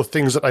then all the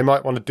things that they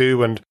might want to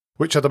do and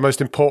which are the most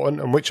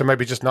important and which are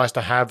maybe just nice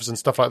to haves and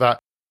stuff like that.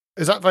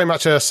 Is that very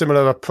much a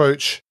similar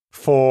approach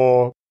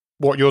for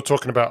what you're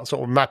talking about,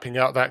 sort of mapping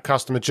out that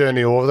customer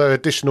journey, or are there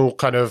additional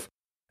kind of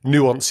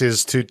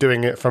nuances to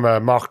doing it from a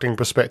marketing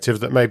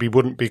perspective that maybe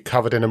wouldn't be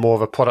covered in a more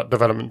of a product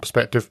development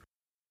perspective?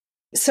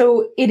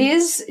 So it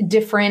is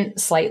different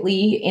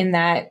slightly in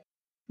that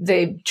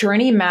the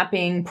journey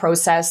mapping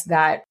process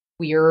that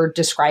we're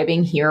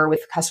describing here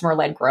with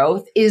customer-led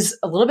growth is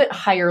a little bit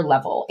higher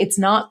level. It's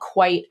not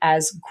quite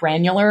as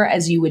granular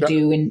as you would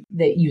do in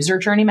the user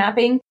journey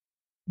mapping.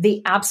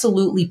 They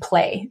absolutely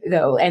play,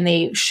 though, and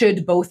they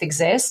should both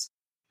exist.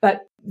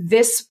 But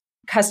this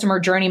customer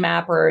journey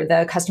map, or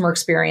the customer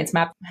experience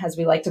map, as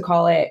we like to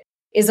call it,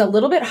 is a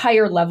little bit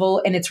higher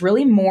level. And it's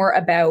really more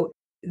about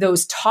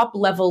those top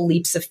level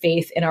leaps of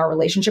faith in our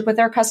relationship with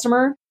our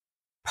customer.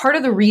 Part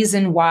of the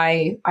reason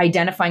why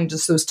identifying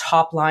just those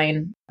top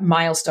line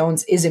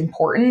milestones is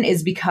important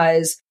is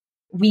because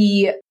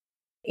we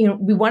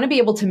want to be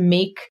able to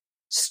make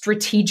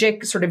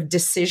strategic sort of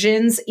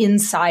decisions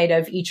inside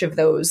of each of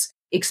those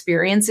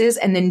experiences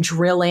and then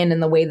drill in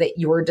the way that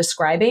you're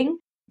describing.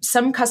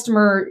 Some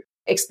customer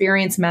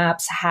experience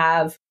maps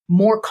have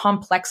more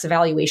complex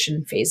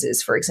evaluation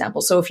phases, for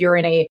example. So if you're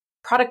in a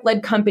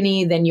product-led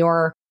company, then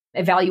your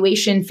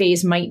evaluation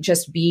phase might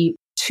just be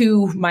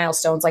 2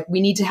 milestones. Like,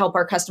 we need to help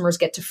our customers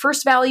get to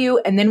first value,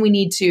 and then we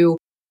need to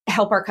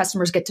help our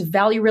customers get to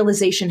value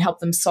realization, help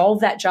them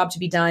solve that job to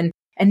be done.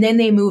 And then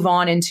they move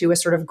on into a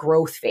sort of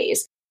growth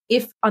phase.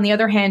 If, on the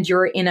other hand,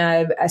 you're in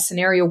a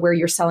scenario where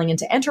you're selling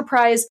into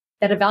enterprise,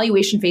 that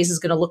evaluation phase is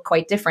going to look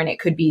quite different. It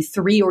could be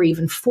 3 or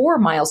even 4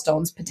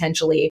 milestones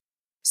potentially.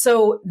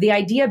 So the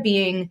idea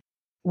being,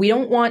 we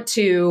don't want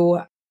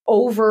to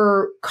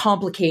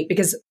overcomplicate,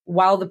 because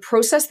while the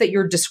process that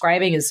you're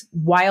describing is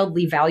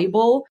wildly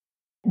valuable,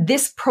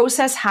 this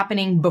process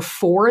happening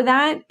before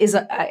that is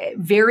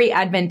very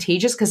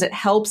advantageous because it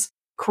helps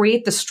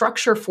create the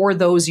structure for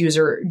those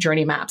user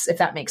journey maps, if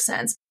that makes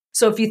sense.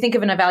 So if you think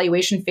of an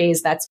evaluation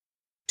phase that's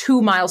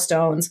 2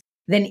 milestones,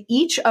 then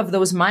each of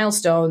those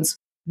milestones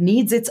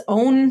needs its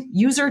own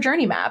user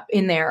journey map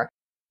in there.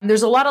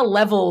 There's a lot of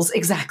levels,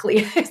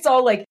 exactly. It's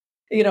all like,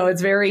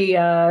 it's very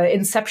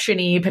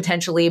Inception-y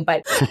potentially,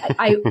 but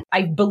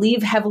I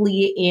believe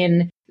heavily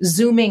in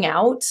zooming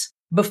out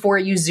before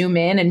you zoom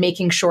in and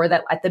making sure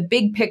that at the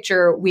big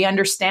picture, we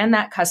understand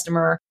that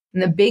customer. In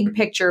the big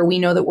picture, we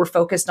know that we're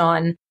focused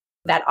on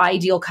that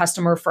ideal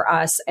customer for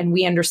us, and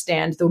we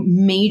understand the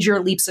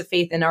major leaps of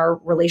faith in our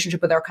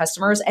relationship with our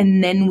customers,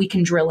 and then we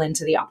can drill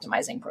into the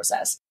optimizing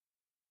process.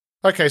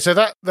 Okay, so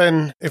that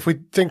then, if we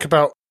think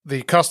about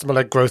the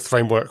customer-led growth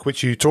framework,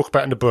 which you talk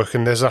about in the book,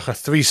 and there's like a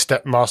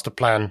 3-step master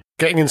plan,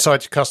 getting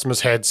inside your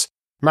customers' heads,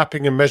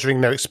 mapping and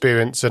measuring their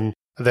experience, and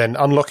then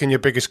unlocking your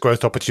biggest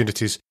growth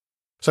opportunities.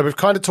 So we've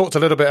kind of talked a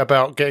little bit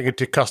about getting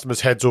into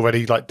customers' heads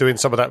already, like doing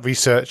some of that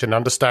research and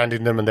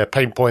understanding them and their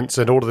pain points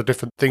and all of the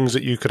different things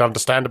that you could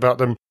understand about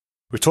them.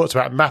 We've talked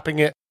about mapping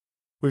it.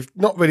 We've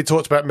not really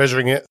talked about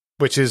measuring it,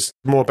 which is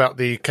more about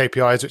the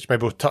KPIs, which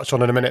maybe we'll touch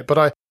on in a minute. But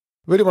I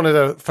really wanted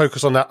to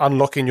focus on that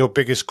unlocking your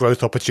biggest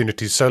growth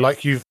opportunities. So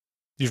like you've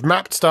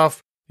mapped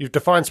stuff, you've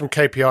defined some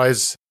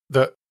KPIs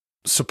that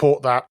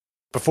support that.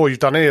 Before you've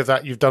done any of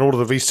that, you've done all of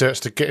the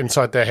research to get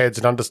inside their heads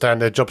and understand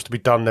their jobs to be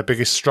done, their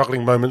biggest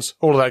struggling moments,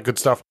 all of that good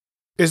stuff.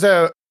 Is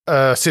there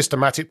a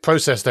systematic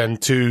process then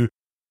to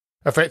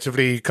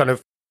effectively kind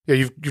of,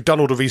 you've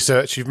done all the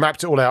research, you've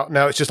mapped it all out,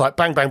 now it's just like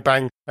bang, bang,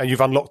 bang, and you've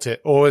unlocked it?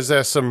 Or is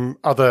there some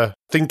other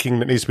thinking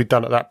that needs to be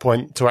done at that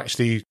point to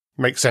actually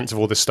make sense of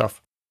all this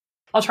stuff?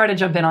 I'll try to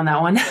jump in on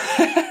that one.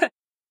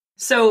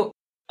 So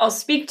I'll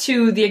speak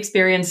to the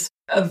experience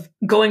of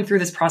going through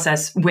this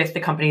process with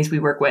the companies we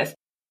work with.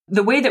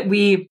 The way that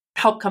we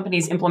help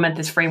companies implement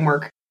this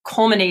framework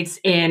culminates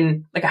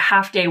in like a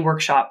half-day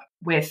workshop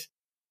with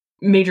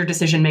major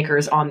decision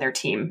makers on their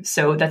team.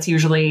 So that's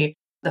usually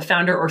the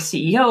founder or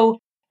CEO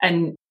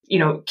and,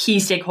 key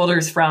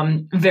stakeholders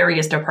from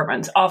various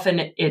departments.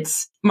 Often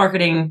it's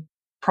marketing,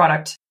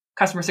 product,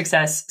 customer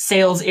success,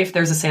 sales, if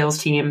there's a sales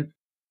team.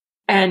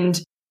 And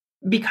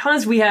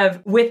because we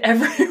have, with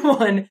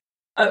everyone,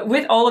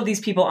 with all of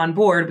these people on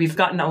board, we've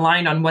gotten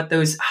aligned on what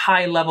those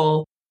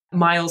high-level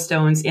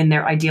milestones in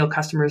their ideal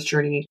customer's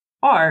journey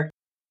are.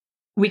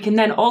 We can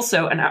then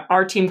also, and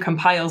our team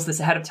compiles this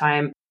ahead of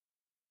time,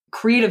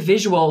 create a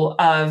visual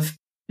of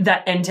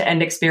that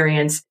end-to-end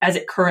experience as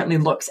it currently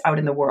looks out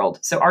in the world.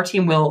 So our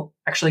team will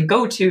actually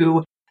go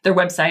to their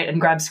website and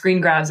grab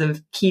screen grabs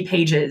of key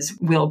pages.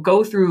 We'll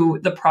go through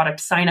the product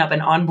sign-up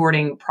and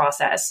onboarding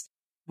process.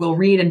 We'll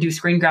read and do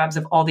screen grabs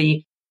of all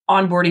the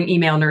onboarding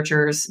email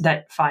nurtures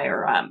that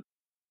fire,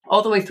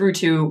 all the way through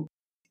to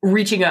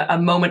reaching a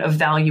moment of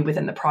value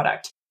within the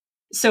product.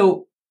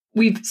 So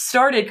we've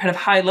started kind of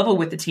high level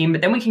with the team,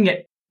 but then we can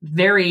get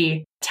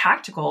very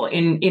tactical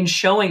in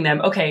showing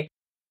them, okay,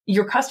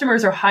 your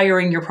customers are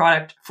hiring your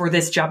product for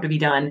this job to be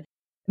done.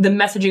 The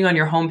messaging on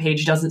your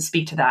homepage doesn't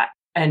speak to that.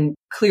 And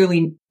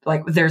clearly,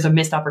 like, there's a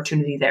missed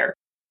opportunity there.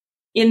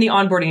 In the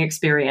onboarding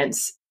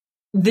experience,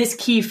 this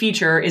key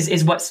feature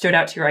is what stood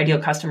out to your ideal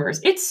customers.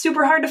 It's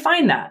super hard to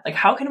find that. Like,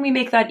 how can we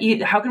make that,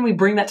 how can we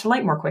bring that to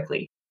light more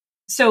quickly?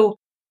 So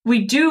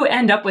we do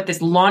end up with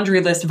this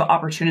laundry list of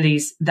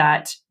opportunities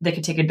that they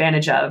could take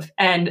advantage of.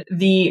 And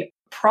the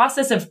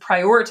process of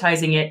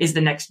prioritizing it is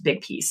the next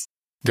big piece.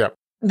 Yeah.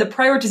 The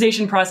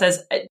prioritization process,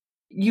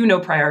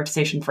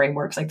 prioritization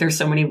frameworks, like there's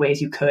so many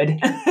ways you could.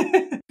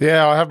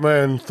 Yeah, I have my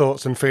own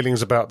thoughts and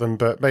feelings about them,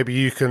 but maybe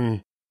you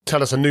can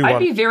tell us a new one. I'd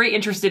be very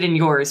interested in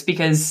yours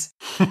because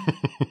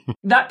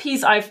that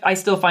piece I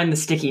still find the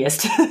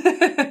stickiest.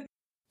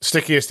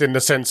 Stickiest in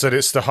the sense that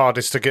it's the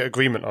hardest to get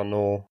agreement on,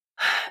 or?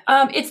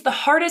 It's the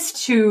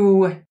hardest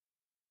to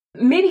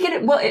maybe get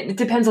it. Well, it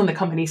depends on the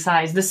company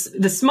size.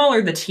 The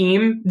smaller the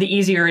team, the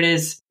easier it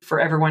is for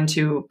everyone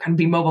to kind of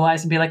be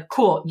mobilized and be like,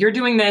 cool, you're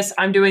doing this,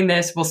 I'm doing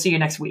this, we'll see you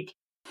next week.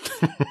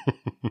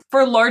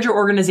 For larger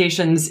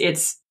organizations,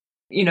 it's,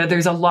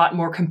 there's a lot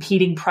more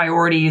competing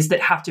priorities that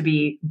have to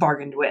be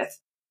bargained with.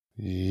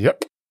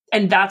 Yep.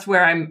 And that's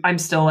where I'm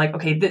still like,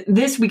 okay,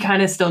 this we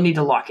kind of still need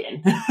to lock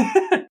in.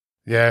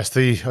 Yeah, it's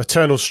the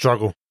eternal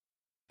struggle.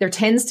 There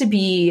tends to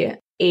be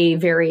a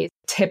very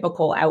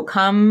typical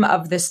outcome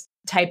of this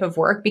type of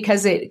work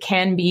because it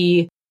can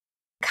be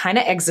kind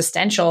of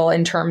existential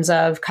in terms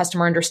of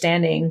customer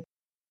understanding.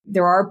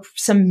 There are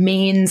some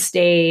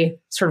mainstay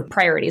sort of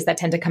priorities that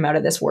tend to come out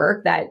of this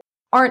work that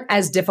aren't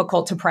as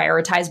difficult to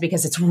prioritize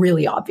because it's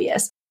really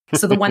obvious.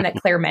 So the one that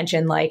Claire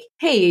mentioned, like,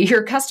 hey,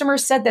 your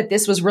customers said that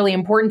this was really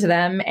important to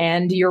them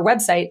and your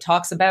website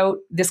talks about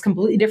this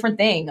completely different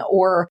thing,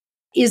 or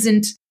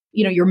isn't,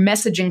 your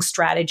messaging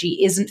strategy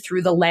isn't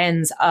through the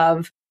lens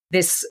of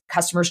this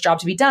customer's job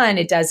to be done.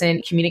 It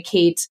doesn't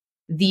communicate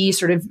the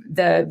sort of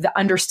the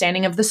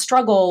understanding of the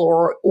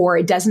struggle, or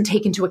it doesn't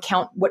take into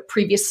account what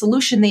previous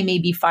solution they may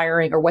be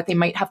firing or what they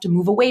might have to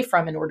move away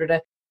from in order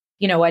to,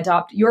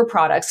 adopt your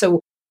product.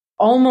 So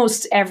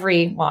almost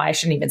every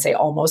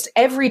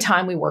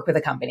time we work with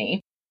a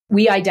company,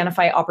 we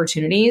identify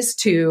opportunities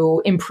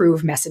to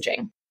improve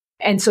messaging.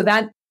 And so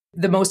that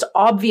the most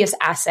obvious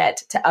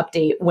asset to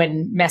update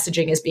when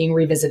messaging is being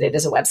revisited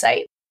is a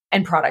website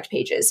and product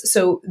pages.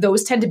 So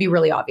those tend to be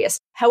really obvious.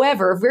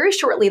 However, very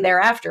shortly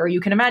thereafter, you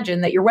can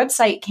imagine that your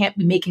website can't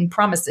be making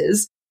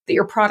promises that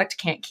your product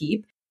can't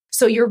keep.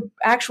 So your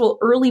actual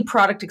early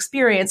product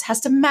experience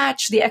has to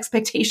match the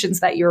expectations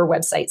that your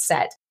website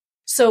set.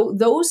 So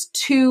those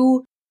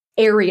two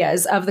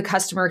areas of the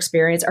customer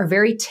experience are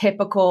very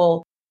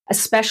typical,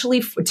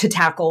 especially to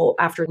tackle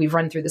after we've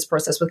run through this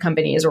process with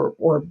companies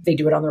or they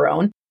do it on their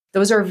own.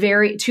 Those are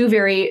two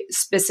very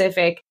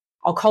specific,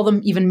 I'll call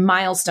them even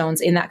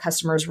milestones in that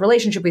customer's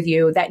relationship with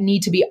you that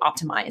need to be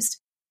optimized.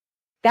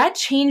 That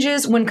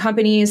changes when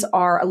companies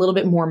are a little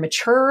bit more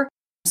mature.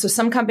 So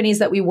some companies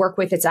that we work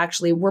with,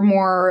 we're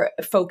more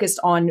focused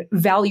on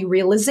value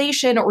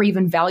realization or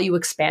even value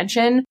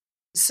expansion.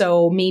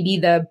 So maybe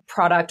the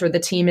product or the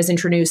team is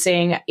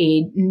introducing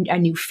a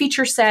new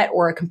feature set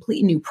or a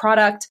completely new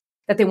product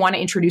that they want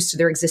to introduce to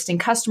their existing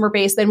customer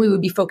base. Then we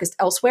would be focused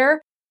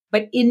elsewhere.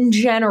 But in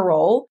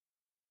general,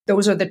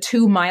 those are the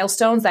two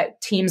milestones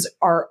that teams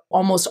are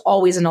almost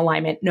always in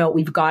alignment. No,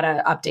 we've got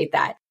to update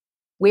that.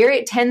 Where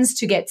it tends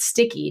to get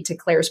sticky, to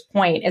Claire's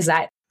point, is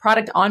that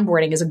product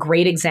onboarding is a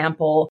great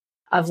example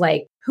of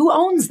like, who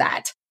owns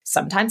that?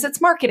 Sometimes it's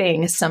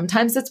marketing,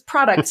 sometimes it's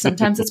product,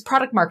 sometimes it's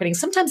product marketing,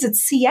 sometimes it's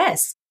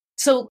CS.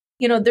 So,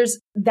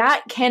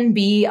 that can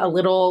be a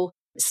little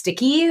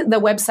sticky.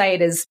 The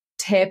website is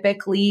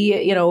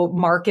typically,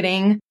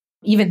 marketing.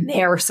 Even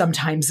there,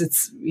 sometimes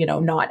it's,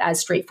 not as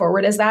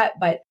straightforward as that.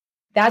 But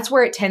that's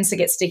where it tends to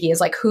get sticky, is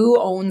like, who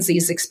owns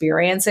these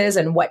experiences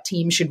and what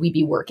team should we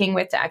be working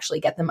with to actually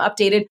get them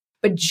updated?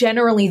 But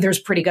generally, there's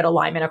pretty good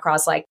alignment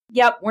across like,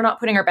 yep, we're not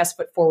putting our best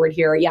foot forward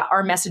here. Yeah,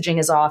 our messaging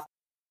is off.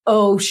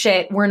 Oh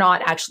shit, we're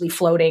not actually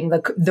floating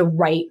the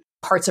right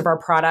parts of our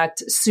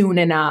product soon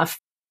enough.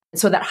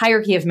 So that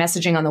hierarchy of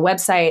messaging on the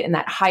website and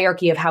that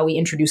hierarchy of how we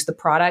introduce the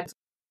product,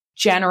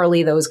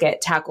 generally those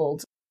get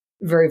tackled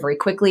very, very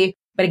quickly.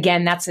 But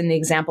again, that's an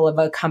example of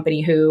a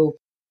company who,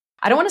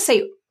 I don't want to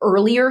say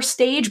earlier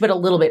stage, but a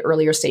little bit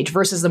earlier stage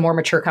versus the more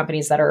mature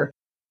companies that are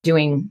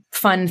doing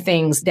fun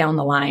things down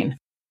the line.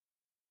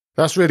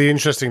 That's really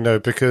interesting though,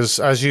 because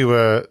as you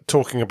were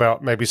talking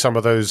about maybe some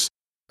of those,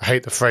 I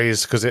hate the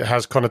phrase because it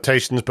has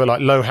connotations, but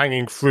like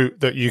low-hanging fruit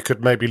that you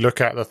could maybe look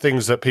at, the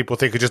things that people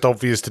think are just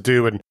obvious to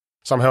do and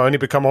somehow only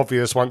become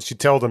obvious once you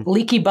tell them.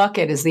 Leaky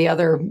bucket is the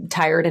other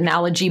tired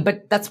analogy,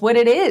 but that's what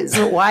it is.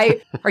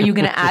 Why are you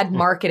going to add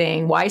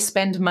marketing? Why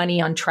spend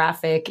money on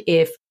traffic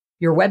if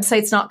your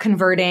website's not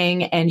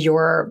converting and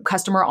your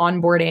customer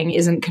onboarding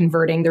isn't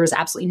converting? There's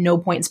absolutely no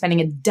point in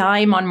spending a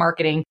dime on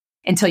marketing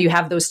until you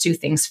have those two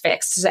things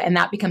fixed. And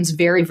that becomes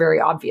very,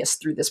 very obvious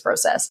through this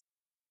process.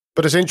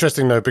 But it's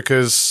interesting though,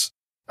 because,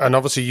 and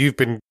obviously you've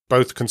been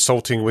both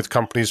consulting with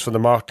companies from the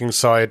marketing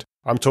side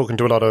I'm talking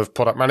to a lot of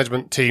product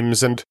management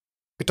teams, and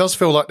it does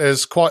feel like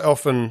there's quite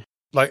often,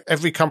 like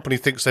every company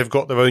thinks they've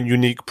got their own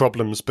unique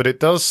problems, but it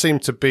does seem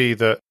to be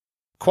that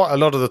quite a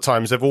lot of the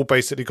times they've all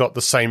basically got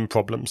the same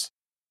problems,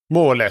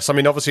 more or less. I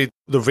mean, obviously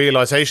the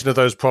realization of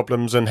those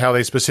problems and how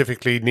they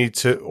specifically need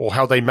to, or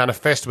how they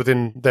manifest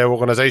within their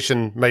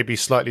organization may be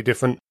slightly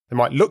different. They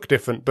might look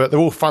different, but they're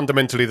all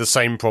fundamentally the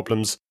same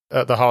problems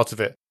at the heart of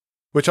it,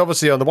 which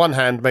obviously on the one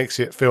hand makes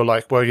it feel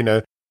like,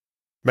 well,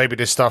 maybe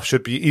this stuff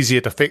should be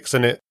easier to fix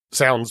than it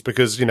sounds,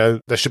 because,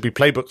 there should be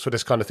playbooks for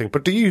this kind of thing.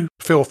 But do you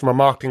feel from a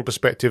marketing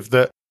perspective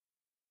that,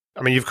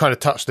 I mean, you've kind of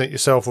touched on it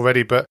yourself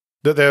already, but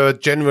that there are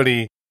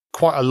generally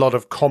quite a lot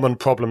of common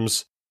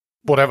problems,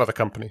 whatever the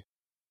company?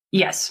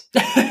 Yes.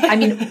 I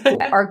mean,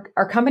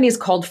 our company is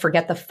called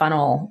Forget the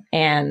Funnel,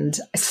 and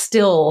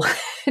still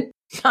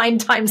 9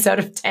 times out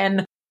of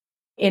 10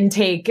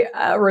 intake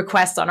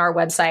requests on our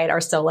website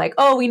are still like,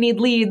 oh, we need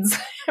leads.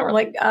 And we're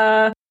like,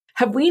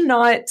 have we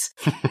not,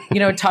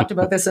 talked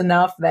about this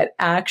enough that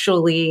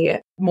actually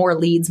more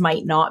leads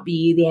might not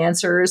be the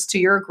answers to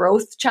your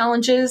growth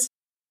challenges?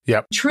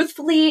 Yep.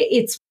 Truthfully,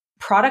 it's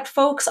product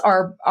folks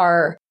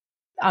are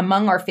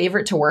among our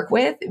favorite to work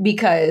with,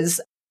 because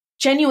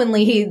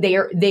genuinely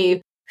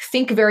they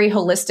think very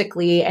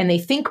holistically, and they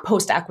think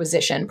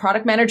post-acquisition.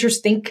 Product managers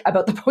think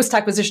about the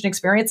post-acquisition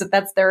experience,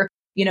 that's their,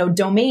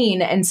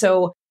 domain. And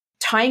so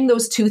tying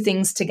those two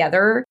things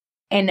together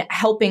and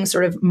helping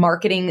sort of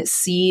marketing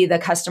see the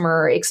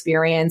customer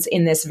experience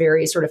in this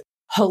very sort of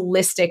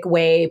holistic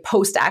way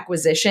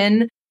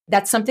post-acquisition,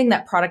 that's something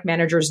that product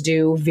managers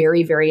do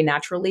very, very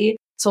naturally.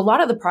 So a lot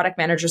of the product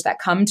managers that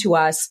come to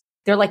us,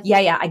 they're like,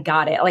 yeah, I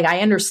got it. Like, I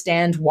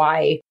understand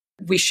why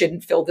we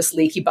shouldn't fill this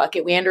leaky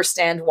bucket. We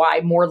understand why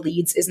more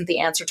leads isn't the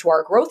answer to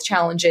our growth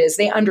challenges.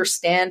 They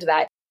understand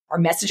that our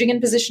messaging and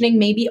positioning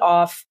may be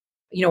off.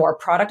 Our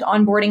product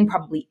onboarding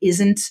probably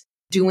isn't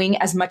doing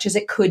as much as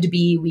it could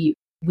be.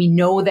 We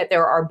know that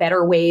there are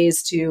better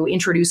ways to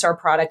introduce our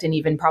product and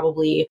even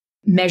probably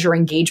measure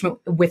engagement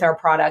with our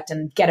product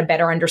and get a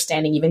better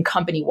understanding, even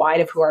company-wide,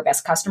 of who our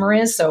best customer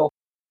is. So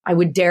I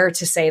would dare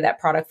to say that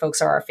product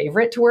folks are our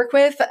favorite to work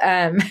with.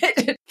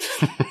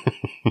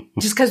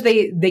 Just because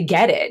they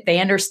get it. They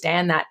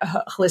understand that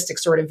holistic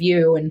sort of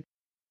view.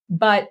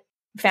 But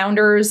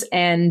founders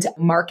and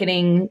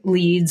marketing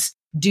leads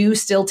do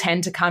still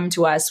tend to come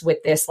to us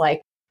with this,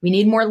 like, we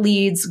need more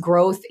leads.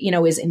 Growth,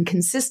 is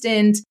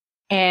inconsistent.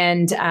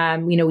 And,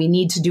 we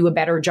need to do a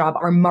better job.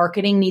 Our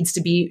marketing needs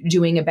to be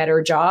doing a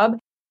better job.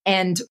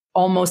 And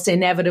almost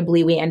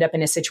inevitably, we end up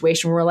in a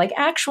situation where we're like,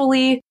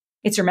 actually,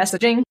 it's your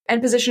messaging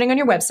and positioning on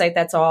your website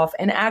that's off.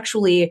 And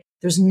actually,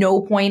 there's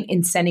no point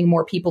in sending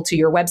more people to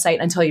your website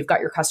until you've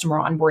got your customer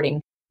onboarding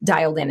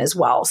dialed in as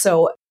well.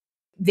 So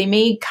they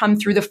may come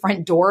through the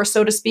front door,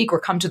 so to speak, or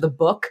come to the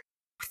book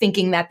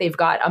thinking that they've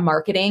got a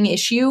marketing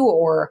issue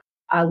or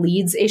a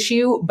leads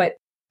issue. But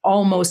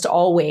almost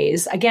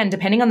always, again,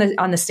 depending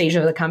on the stage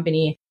of the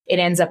company, it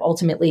ends up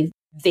ultimately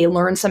they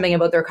learn something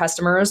about their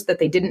customers that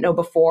they didn't know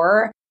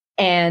before.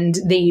 And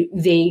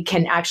they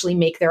can actually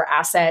make their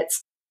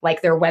assets,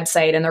 like their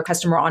website and their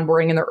customer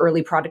onboarding and their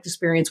early product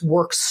experience,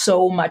 work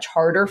so much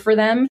harder for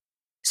them,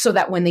 so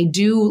that when they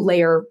do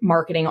layer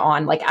marketing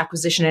on, like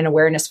acquisition and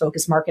awareness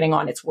focused marketing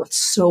on, it's worth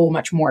so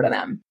much more to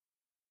them.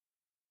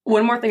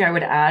 One more thing I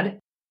would add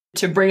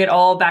to bring it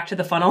all back to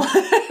the funnel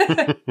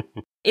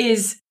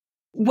is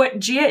what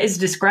Gia is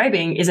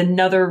describing is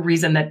another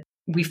reason that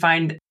we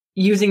find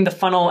using the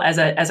funnel as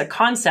a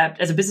concept,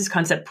 as a business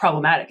concept,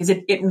 problematic, is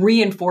it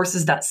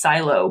reinforces that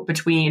silo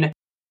between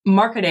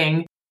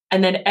marketing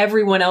and then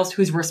everyone else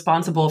who's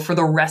responsible for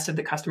the rest of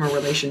the customer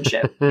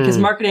relationship. Because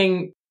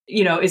marketing,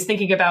 is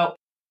thinking about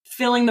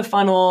filling the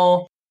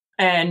funnel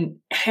and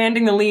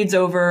handing the leads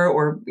over,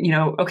 or,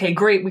 okay,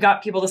 great, we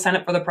got people to sign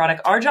up for the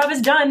product. Our job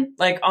is done,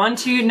 like on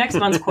to next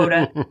month's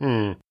quota.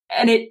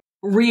 And it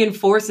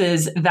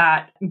reinforces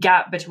that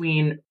gap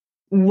between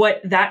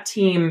what that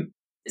team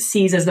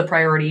sees as the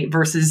priority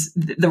versus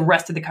the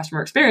rest of the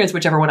customer experience,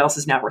 which everyone else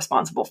is now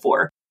responsible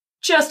for.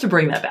 Just to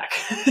bring that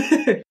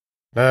back.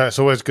 It's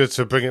always good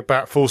to bring it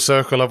back full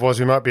circle, otherwise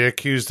we might be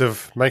accused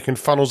of making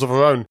funnels of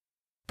our own.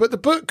 But the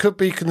book could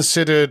be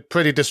considered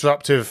pretty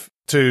disruptive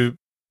to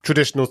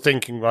traditional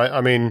thinking, right?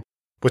 I mean,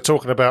 we're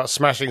talking about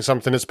smashing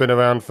something that's been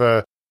around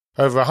for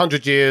over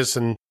 100 years,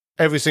 and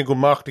every single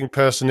marketing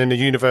person in the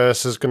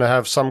universe is going to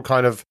have some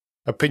kind of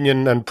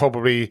opinion and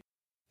probably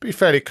be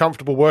fairly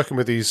comfortable working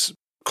with these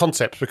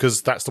concepts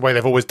because that's the way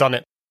they've always done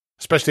it,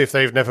 especially if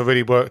they've never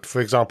really worked,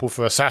 for example,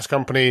 for a SaaS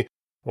company,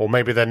 or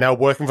maybe they're now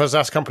working for a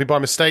SaaS company by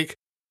mistake.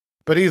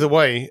 But either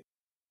way,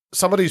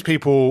 some of these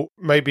people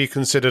may be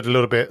considered a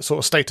little bit sort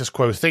of status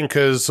quo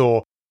thinkers,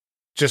 or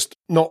just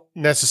not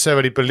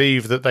necessarily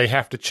believe that they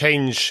have to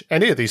change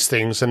any of these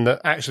things, and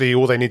that actually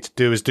all they need to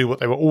do is do what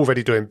they were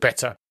already doing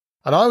better.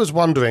 And I was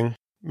wondering,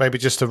 maybe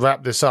just to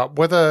wrap this up,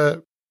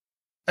 whether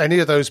any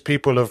of those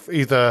people have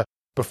either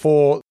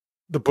before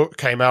the book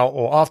came out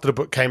or after the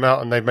book came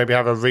out and they maybe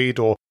have a read,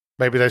 or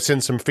maybe they've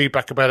seen some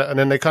feedback about it, and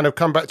then they kind of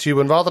come back to you,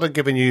 and rather than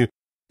giving you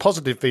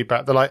positive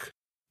feedback, they're like,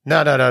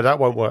 no, that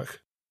won't work.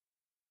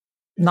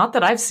 Not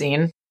that I've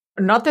seen.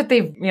 Not that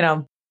they've,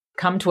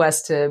 come to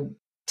us to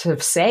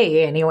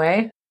say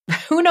anyway.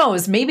 Who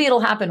knows? Maybe it'll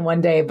happen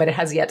one day, but it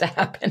has yet to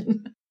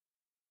happen.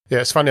 Yeah,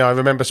 it's funny. I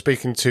remember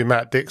speaking to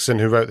Matt Dixon,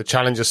 who wrote the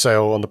Challenger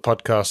Sale on the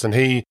podcast, and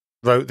he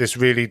wrote this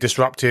really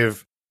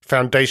disruptive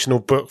foundational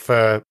book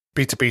for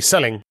B2B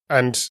selling.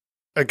 And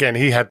again,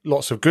 he had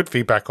lots of good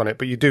feedback on it,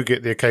 but you do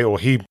get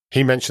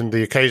he mentioned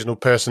the occasional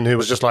person who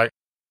was just like,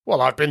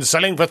 well, I've been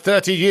selling for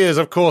 30 years.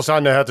 Of course, I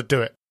know how to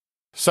do it.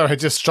 So it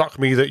just struck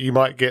me that you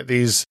might get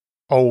these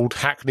old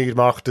hackneyed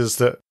marketers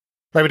that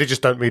maybe they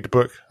just don't read the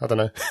book. I don't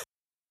know.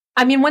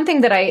 I mean, one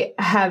thing that I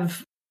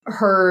have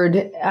heard,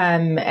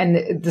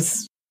 and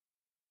this,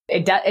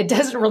 it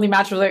doesn't really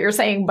match with what you're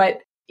saying, but,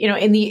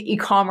 in the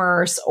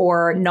e-commerce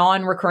or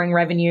non-recurring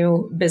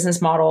revenue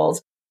business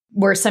models,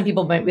 where some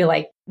people might be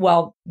like,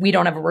 well, we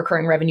don't have a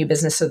recurring revenue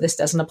business, so this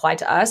doesn't apply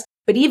to us.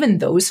 But even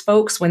those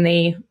folks, when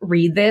they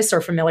read this or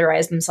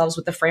familiarize themselves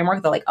with the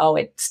framework, they're like, oh,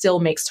 it still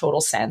makes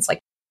total sense. Like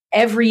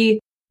every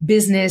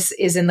business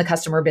is in the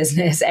customer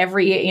business.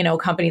 Every,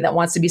 company that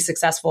wants to be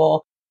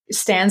successful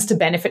stands to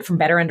benefit from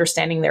better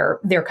understanding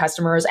their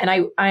customers. And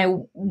I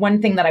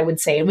one thing that I would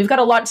say, and we've got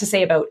a lot to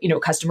say about,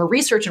 customer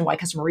research and why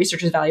customer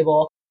research is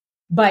valuable,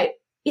 but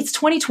it's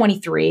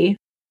 2023.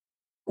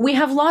 We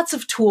have lots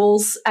of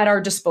tools at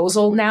our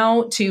disposal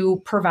now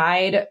to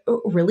provide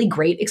really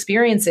great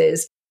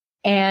experiences.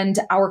 And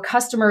our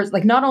customers,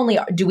 like, not only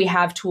do we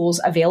have tools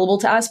available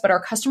to us, but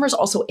our customers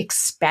also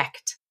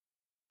expect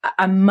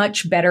a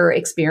much better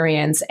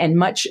experience and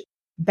much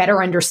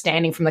better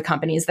understanding from the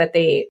companies that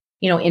they,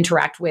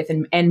 interact with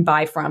and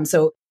buy from.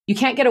 So you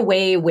can't get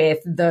away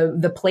with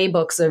the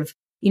playbooks of,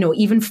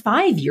 even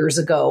 5 years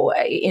ago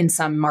in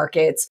some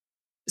markets.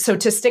 So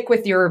to stick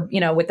with your,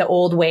 with the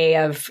old way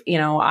of,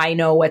 I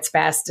know what's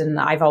best and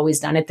I've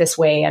always done it this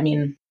way. I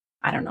mean,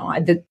 I don't know.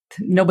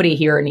 Nobody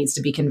here needs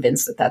to be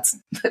convinced that that's,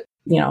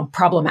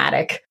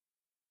 problematic.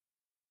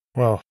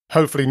 Well,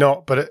 hopefully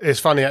not. But it's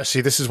funny,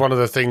 actually. This is one of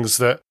the things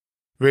that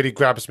really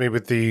grabs me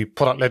with the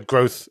product-led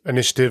growth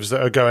initiatives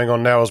that are going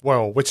on now as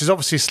well, which is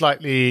obviously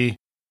slightly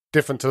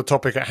different to the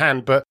topic at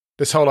hand. But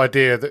this whole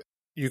idea that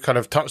you kind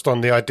of touched on,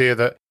 the idea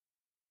that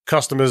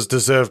customers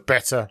deserve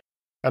better.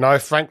 And I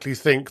frankly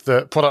think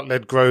that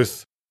product-led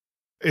growth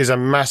is a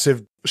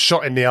massive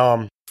shot in the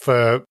arm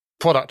for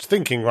product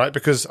thinking, right?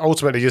 Because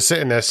ultimately you're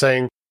sitting there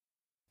saying,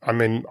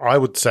 I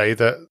would say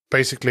that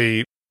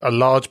basically a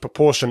large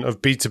proportion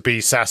of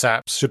B2B SaaS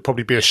apps should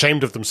probably be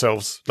ashamed of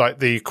themselves, like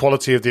the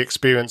quality of the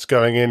experience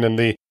going in and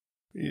the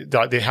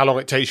how long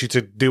it takes you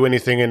to do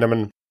anything in them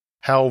and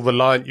how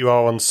reliant you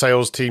are on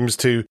sales teams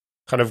to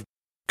kind of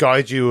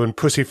guide you and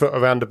pussyfoot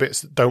around the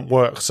bits that don't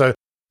work. So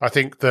I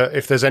think that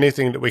if there's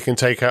anything that we can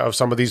take out of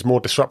some of these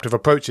more disruptive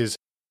approaches,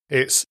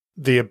 it's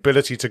the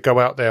ability to go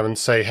out there and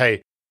say,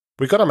 hey,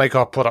 we've got to make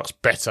our products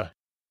better.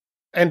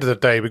 End of the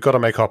day, we've got to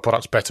make our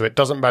products better. It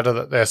doesn't matter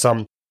that there's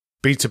some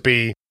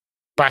B2B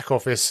back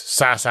office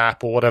SaaS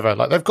app or whatever.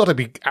 Like, they've got to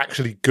be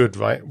actually good,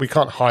 right? We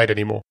can't hide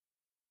anymore.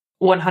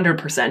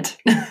 100%.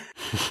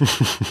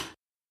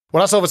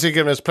 Well, that's obviously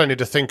given us plenty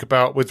to think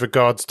about with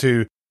regards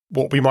to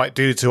what we might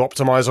do to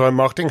optimize our own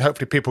marketing.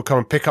 Hopefully people come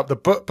and pick up the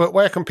book, but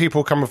where can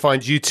people come and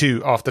find you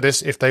two after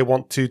this if they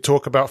want to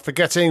talk about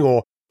forgetting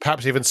or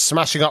perhaps even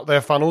smashing up their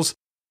funnels,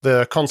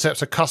 the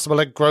concepts of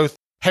customer-led growth,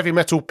 heavy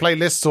metal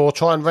playlists, or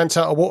try and rent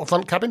out a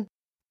waterfront cabin?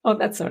 Oh,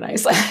 that's so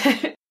nice.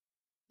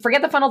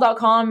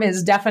 Forgetthefunnel.com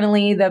is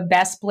definitely the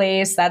best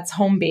place. That's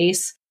home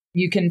base.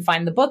 You can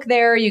find the book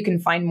there. You can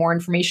find more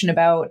information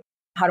about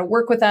how to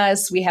work with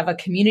us. We have a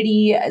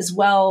community as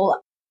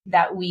well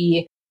that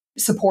we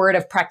support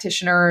of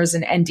practitioners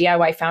and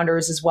DIY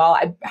founders as well.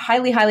 I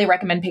highly, highly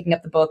recommend picking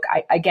up the book.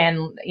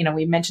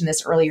 We mentioned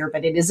this earlier,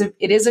 but it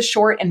is a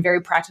short and very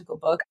practical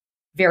book,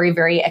 very,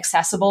 very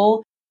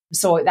accessible.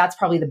 So that's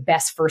probably the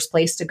best first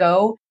place to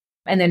go.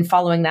 And then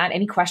following that,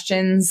 any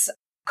questions,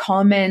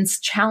 comments,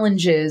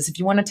 challenges, if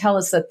you want to tell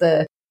us that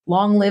the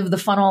long live the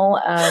funnel,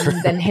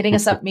 then hitting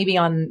us up maybe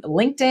on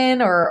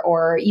LinkedIn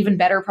or even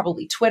better,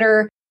 probably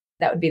Twitter.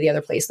 That would be the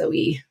other place that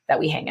we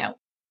hang out.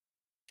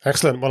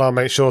 Excellent. Well, I'll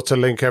make sure to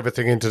link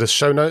everything into the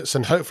show notes,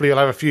 and hopefully you'll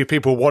have a few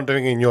people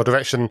wandering in your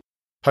direction,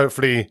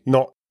 hopefully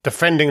not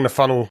defending the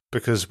funnel,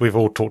 because we've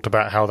all talked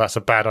about how that's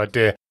a bad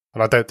idea,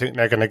 and I don't think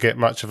they're going to get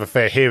much of a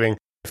fair hearing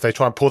if they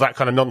try and pull that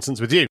kind of nonsense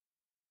with you.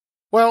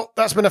 Well,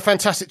 that's been a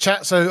fantastic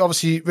chat, so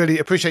obviously really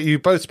appreciate you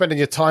both spending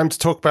your time to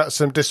talk about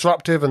some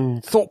disruptive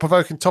and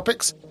thought-provoking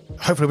topics.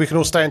 Hopefully we can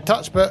all stay in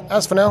touch, but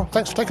as for now,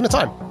 thanks for taking the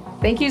time.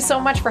 Thank you so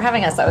much for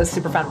having us. That was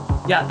super fun.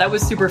 Yeah, that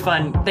was super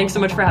fun. Thanks so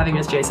much for having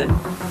us, Jason.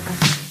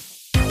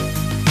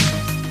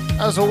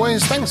 As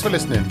always, thanks for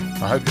listening.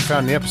 I hope you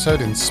found the episode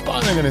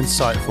inspiring and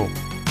insightful.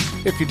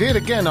 If you did,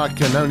 again, I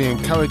can only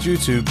encourage you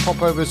to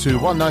pop over to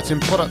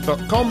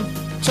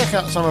onenightinproduct.com, check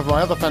out some of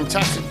my other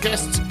fantastic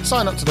guests,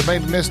 sign up to the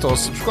mailing list or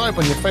subscribe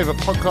on your favourite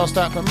podcast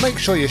app, and make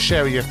sure you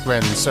share with your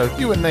friends so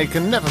you and they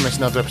can never miss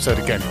another episode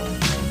again.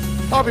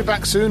 I'll be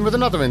back soon with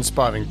another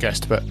inspiring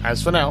guest, but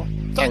as for now,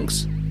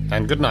 thanks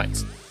and good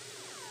night.